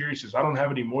crop this year. He says, I don't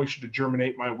have any moisture to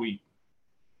germinate my wheat.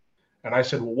 And I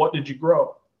said, well, what did you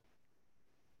grow?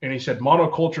 And he said,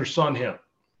 monoculture sun hemp.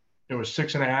 It was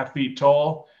 6.5 feet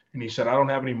tall. And he said, I don't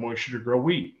have any moisture to grow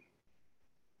wheat.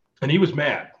 And he was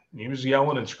mad. He was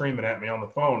yelling and screaming at me on the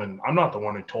phone. And I'm not the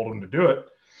one who told him to do it.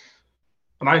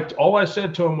 And all I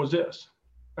said to him was this.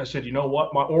 I said, you know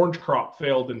what? My orange crop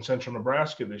failed in central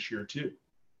Nebraska this year too.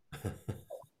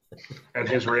 And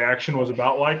his reaction was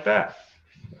about like that.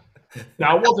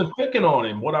 Now, I wasn't picking on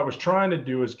him. What I was trying to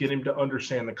do is get him to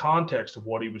understand the context of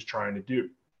what he was trying to do.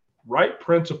 Right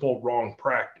principle, wrong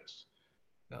practice.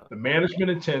 The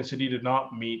management intensity did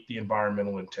not meet the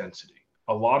environmental intensity.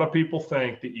 A lot of people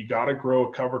think that you got to grow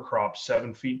a cover crop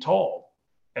 7 feet tall.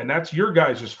 And that's your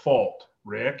guys' fault,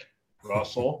 Rick,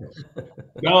 Russell.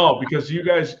 No, because you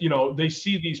guys, they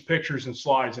see these pictures and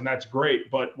slides and that's great.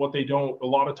 But what they don't, a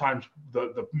lot of times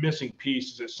the missing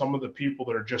piece is that some of the people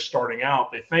that are just starting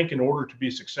out, they think in order to be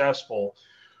successful,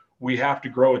 we have to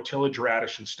grow a tillage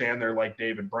radish and stand there like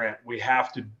David Brandt. We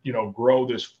have to, grow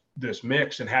this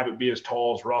mix and have it be as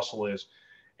tall as Russell is.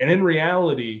 And in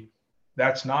reality,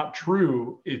 that's not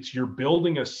true. You're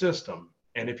building a system.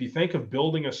 And if you think of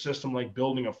building a system like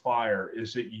building a fire,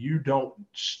 is that you don't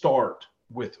start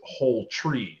with whole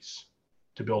trees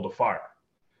to build a fire.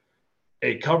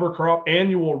 A cover crop,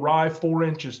 annual rye 4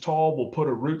 inches tall, will put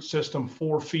a root system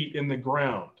 4 feet in the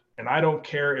ground. And I don't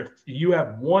care if you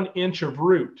have 1 inch of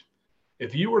root.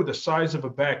 If you are the size of a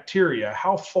bacteria,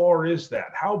 how far is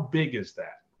that? How big is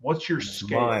that? What's your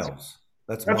scale? Miles.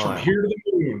 That's miles. From here to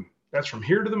the moon. That's from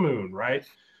here to the moon, right?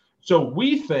 So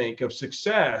we think of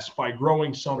success by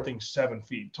growing something 7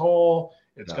 feet tall.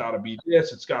 It's got to be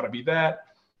this. It's got to be that.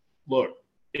 Look,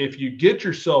 if you get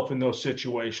yourself in those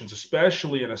situations,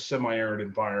 especially in a semi-arid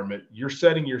environment, you're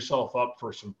setting yourself up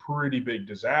for some pretty big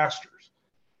disasters.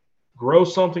 Grow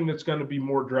something that's going to be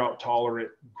more drought tolerant.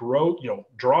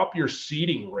 Drop your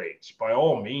seeding rates by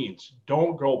all means.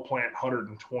 Don't go plant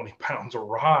 120 pounds of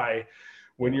rye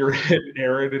when you're in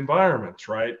arid environments,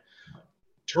 right?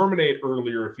 Terminate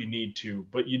earlier if you need to,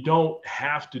 but you don't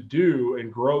have to do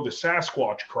and grow the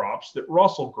Sasquatch crops that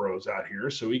Russell grows out here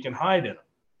so he can hide in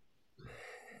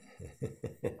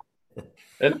them.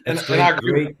 and I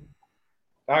agree.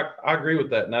 I agree with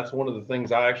that. And that's one of the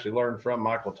things I actually learned from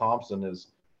Michael Thompson is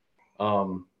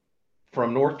from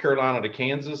North Carolina to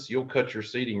Kansas, you'll cut your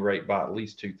seeding rate by at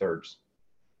least 2/3.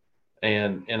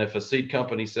 And if a seed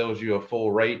company sells you a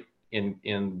full rate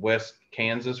in West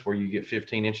Kansas where you get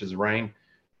 15 inches of rain,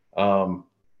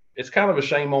 it's kind of a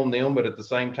shame on them, but at the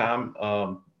same time,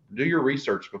 do your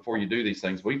research before you do these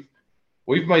things.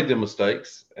 We've made the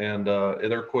mistakes, and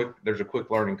they're quick. There's a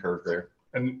quick learning curve there.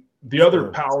 And the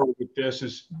other power with this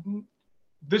is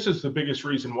the biggest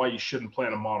reason why you shouldn't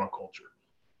plant a monoculture.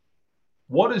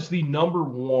 What is the number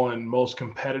one most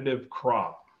competitive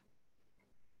crop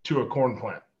to a corn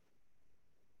plant?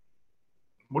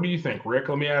 What do you think, Rick?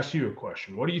 Let me ask you a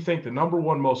question. What do you think the number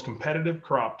one most competitive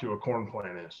crop to a corn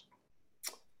plant is?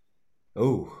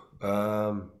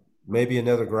 Maybe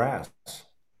another grass.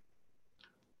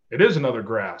 It is another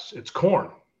grass. It's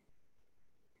corn.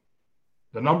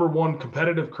 The number one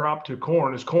competitive crop to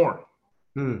corn is corn.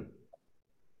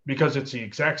 Because it's the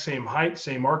exact same height,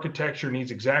 same architecture,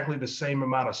 needs exactly the same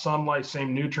amount of sunlight,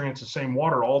 same nutrients, the same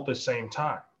water, all at the same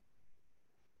time.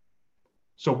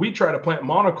 So we try to plant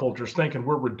monocultures thinking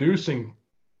we're reducing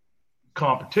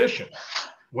competition,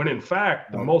 when in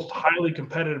fact, the most highly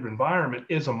competitive environment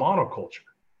is a monoculture.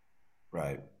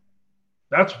 Right.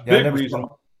 That's a big reason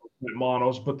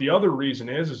monos. But the other reason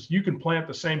is you can plant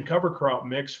the same cover crop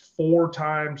mix 4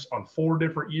 times on 4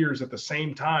 different years at the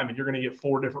same time, and you're going to get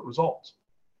 4 different results.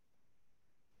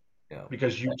 Yeah.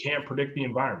 Because you can't predict the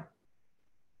environment.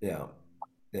 Yeah.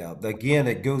 Yeah. Again,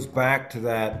 it goes back to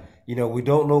that, we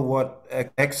don't know what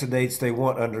exudates they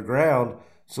want underground,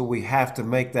 so we have to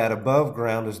make that above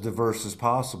ground as diverse as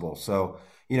possible. So,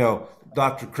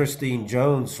 Dr. Christine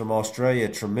Jones from Australia,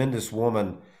 tremendous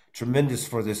woman, tremendous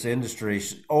for this industry.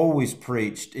 She always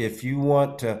preached, if you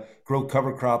want to grow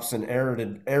cover crops in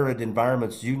arid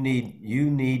environments, you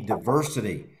need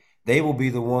diversity. They will be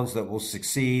the ones that will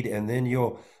succeed, and then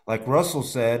like Russell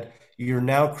said, you're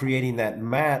now creating that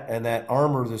mat and that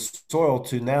armor of the soil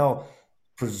to now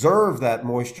preserve that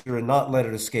moisture and not let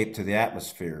it escape to the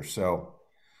atmosphere. So,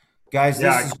 guys,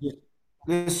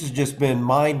 this has just been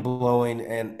mind blowing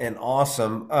and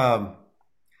awesome.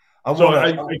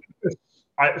 Sorry,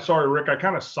 Rick, I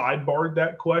kind of sidebarred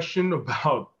that question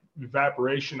about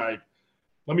evaporation.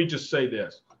 Let me just say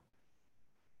this.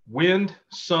 Wind,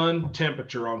 sun,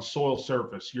 temperature on soil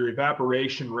surface, your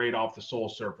evaporation rate off the soil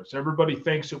surface. Everybody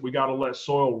thinks that we got to let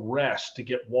soil rest to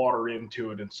get water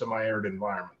into it in semi-arid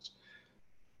environments.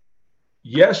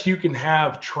 Yes, you can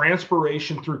have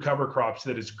transpiration through cover crops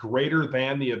that is greater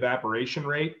than the evaporation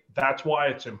rate. That's why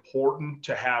it's important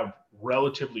to have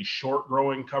relatively short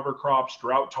growing cover crops,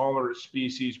 drought tolerant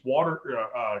species,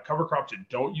 cover crops that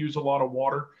don't use a lot of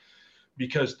water,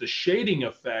 because the shading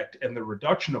effect and the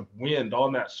reduction of wind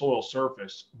on that soil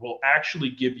surface will actually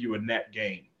give you a net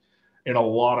gain in a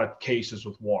lot of cases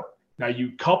with water. Now,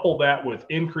 you couple that with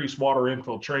increased water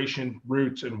infiltration,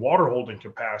 roots, and water holding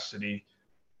capacity,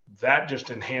 that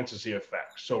just enhances the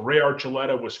effect. So Ray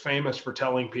Archuleta was famous for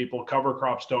telling people cover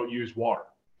crops don't use water.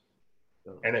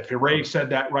 And if Ray said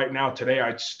that right now today,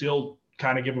 I'd still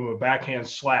kind of give him a backhand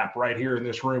slap right here in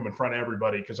this room in front of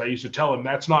everybody, because I used to tell him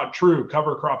that's not true.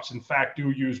 Cover crops, in fact, do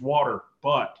use water.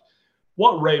 But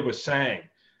what Ray was saying,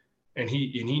 and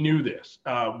he knew this,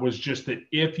 was just that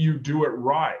if you do it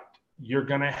right, you're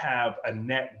going to have a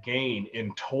net gain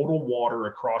in total water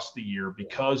across the year,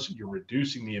 because you're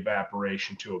reducing the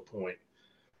evaporation to a point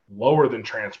lower than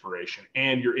transpiration,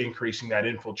 and you're increasing that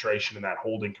infiltration and that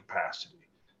holding capacity.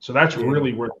 So that's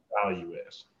really where the value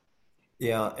is.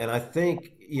 Yeah, and I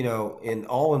think, in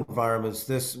all environments,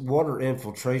 this water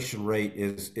infiltration rate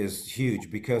is huge,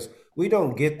 because we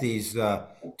don't get these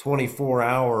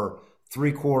 24-hour,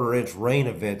 3/4 inch rain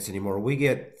events anymore. We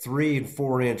get 3 and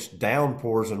 4 inch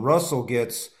downpours, and Russell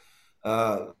gets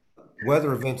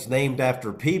weather events named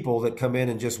after people that come in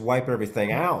and just wipe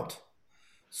everything out.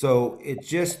 So it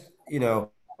just,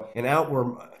 and out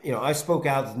where, I spoke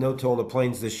out at the no-till on the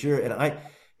plains this year, and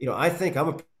I think I'm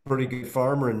a pretty good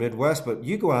farmer in Midwest, but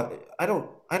you go out, I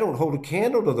don't hold a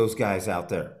candle to those guys out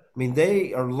there. I mean,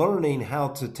 they are learning how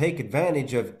to take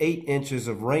advantage of 8 inches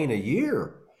of rain a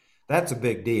year. That's a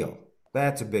big deal.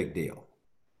 That's a big deal.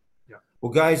 Yeah.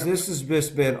 Well, guys, this has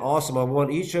just been awesome. I want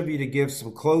each of you to give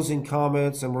some closing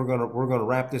comments, and we're gonna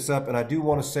wrap this up. And I do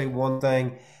want to say one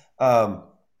thing.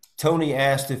 Tony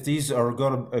asked if these are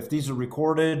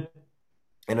recorded,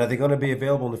 and are they going to be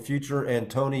available in the future? And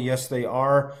Tony, yes, they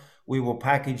are. We will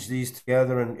package these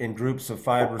together in groups of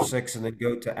 5 or 6, and then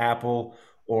go to Apple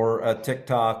or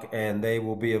TikTok, and they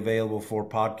will be available for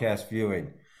podcast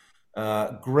viewing.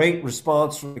 Great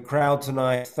response from the crowd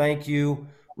tonight. Thank you.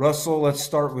 Russell, let's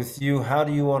start with you. How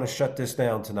do you want to shut this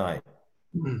down tonight?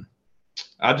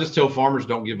 I just tell farmers,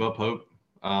 don't give up hope.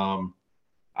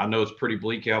 I know it's pretty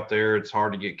bleak out there. It's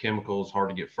hard to get chemicals, hard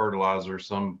to get fertilizer.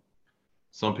 Some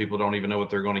people don't even know what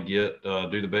they're going to get.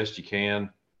 Do the best you can.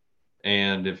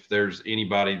 And if there's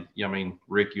anybody,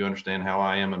 Rick, you understand how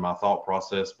I am in my thought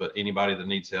process, but anybody that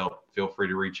needs help, feel free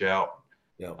to reach out.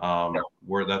 Yeah.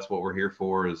 That's what we're here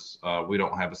for. Is we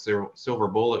don't have a silver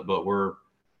bullet, but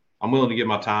I'm willing to give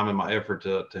my time and my effort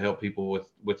to help people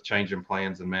with changing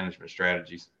plans and management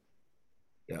strategies.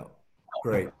 Yeah,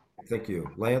 great. Thank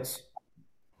you, Lance.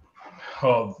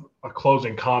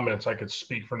 Closing comments. I could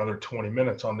speak for another 20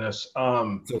 minutes on this.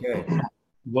 It's okay.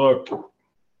 Look,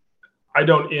 I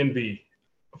don't envy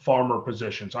farmer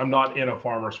positions. I'm not in a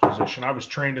farmer's position. I was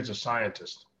trained as a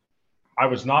scientist. I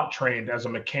was not trained as a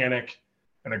mechanic,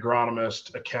 an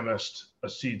agronomist, a chemist, a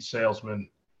seed salesman,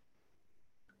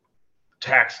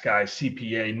 tax guy,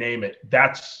 CPA, name it.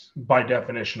 That's by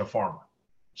definition a farmer.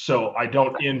 So I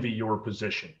don't envy your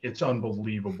position. It's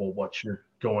unbelievable what you're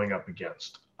going up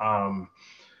against.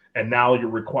 And now you're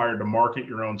required to market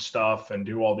your own stuff and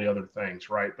do all the other things,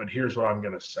 right? But here's what I'm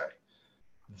going to say.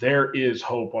 There is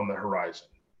hope on the horizon.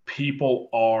 People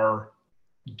are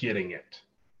getting it.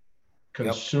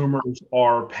 Consumers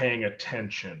are paying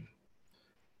attention.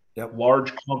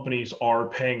 Large companies are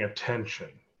paying attention.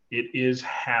 It is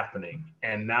happening.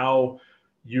 And now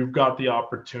you've got the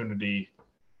opportunity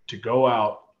to go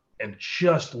out and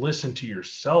just listen to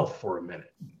yourself for a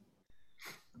minute.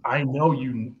 I know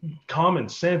you, common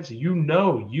sense,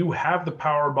 you have the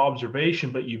power of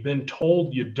observation, but you've been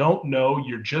told you don't know,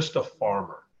 you're just a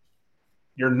farmer.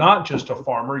 You're not just a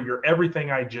farmer, you're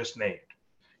everything I just named.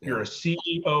 You're a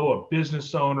CEO, a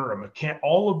business owner, a mechanic,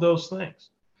 all of those things.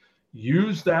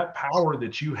 Use that power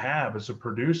that you have as a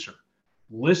producer.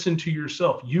 Listen to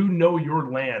yourself. You know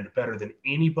your land better than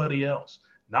anybody else.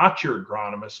 Not your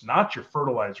agronomist, not your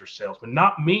fertilizer salesman,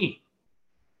 not me,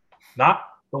 not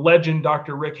the legend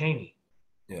Dr. Rick Haney.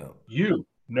 You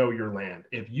know your land.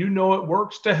 If you know it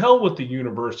works, to hell with the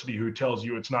university who tells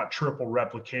you it's not triple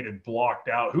replicated, blocked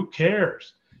out. Who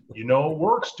cares? You know it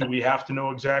works. Do we have to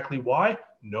know exactly why?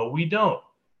 No, we don't.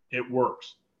 It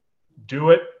works.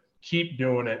 Do it. Keep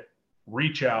doing it.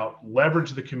 Reach out.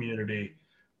 Leverage the community.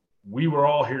 We were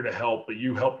all here to help, but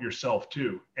you help yourself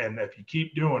too. And if you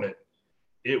keep doing it,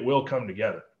 it will come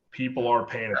together. People are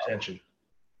paying attention.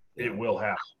 It will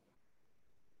happen.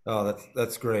 Oh,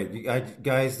 that's great.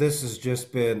 Guys, this has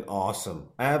just been awesome.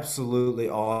 Absolutely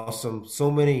awesome. So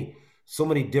many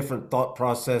different thought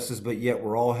processes, but yet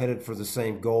we're all headed for the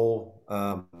same goal.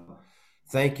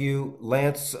 Thank you,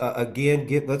 Lance. Again,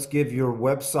 let's give your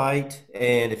website,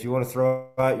 and if you want to throw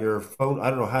out your phone, I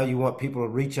don't know how you want people to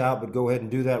reach out, but go ahead and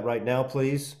do that right now,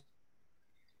 please.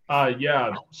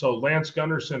 Yeah. So Lance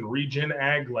Gunderson, Regen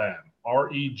Ag Lab,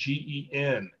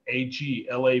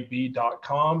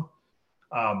 REGENAGLAB.com.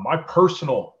 My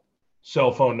personal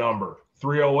cell phone number,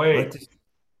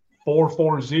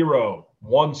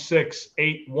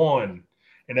 308-440-1681.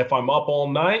 And if I'm up all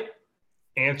night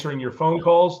answering your phone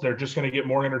calls, they're just going to get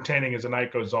more entertaining as the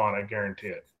night goes on. I guarantee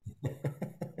it.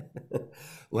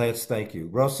 Lance, thank you.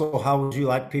 Russell, how would you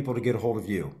like people to get a hold of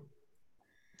you?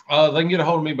 They can get a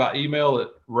hold of me by email at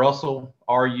Russell,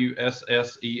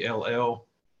 RUSSELL,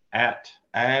 at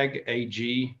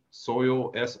ag,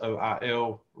 soil,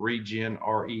 SOIL, regen,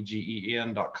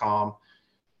 REGEN.com.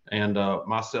 And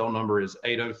my cell number is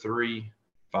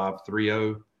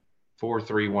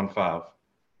 803-530-4315.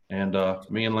 And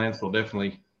me and Lance will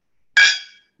definitely,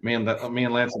 me and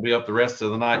Lance will be up the rest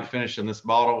of the night finishing this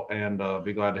bottle, and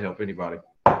be glad to help anybody.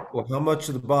 Well, how much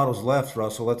of the bottle's left,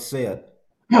 Russell? Let's see it.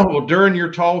 Well, during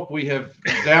your talk, we have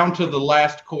down to the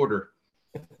last quarter.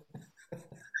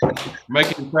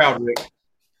 Making you proud, Rick.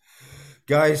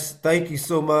 Guys, thank you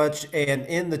so much. And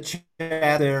in the chat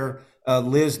there,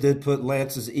 Liz did put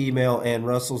Lance's email and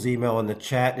Russell's email in the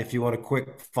chat. If you want to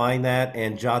quick find that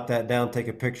and jot that down, take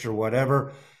a picture,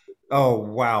 whatever. Oh,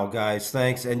 wow, guys,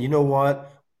 thanks. And you know what?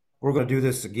 We're going to do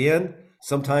this again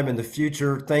sometime in the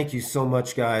future. Thank you so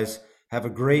much, guys. Have a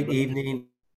great evening.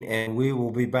 And we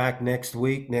will be back next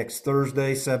week, next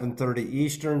Thursday, 7:30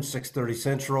 Eastern, 6:30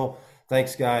 Central.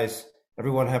 Thanks, guys.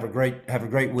 Everyone have a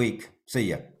great week. See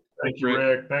ya. Thank you,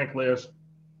 Rick. Thank Liz.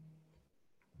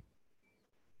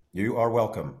 You are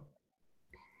welcome.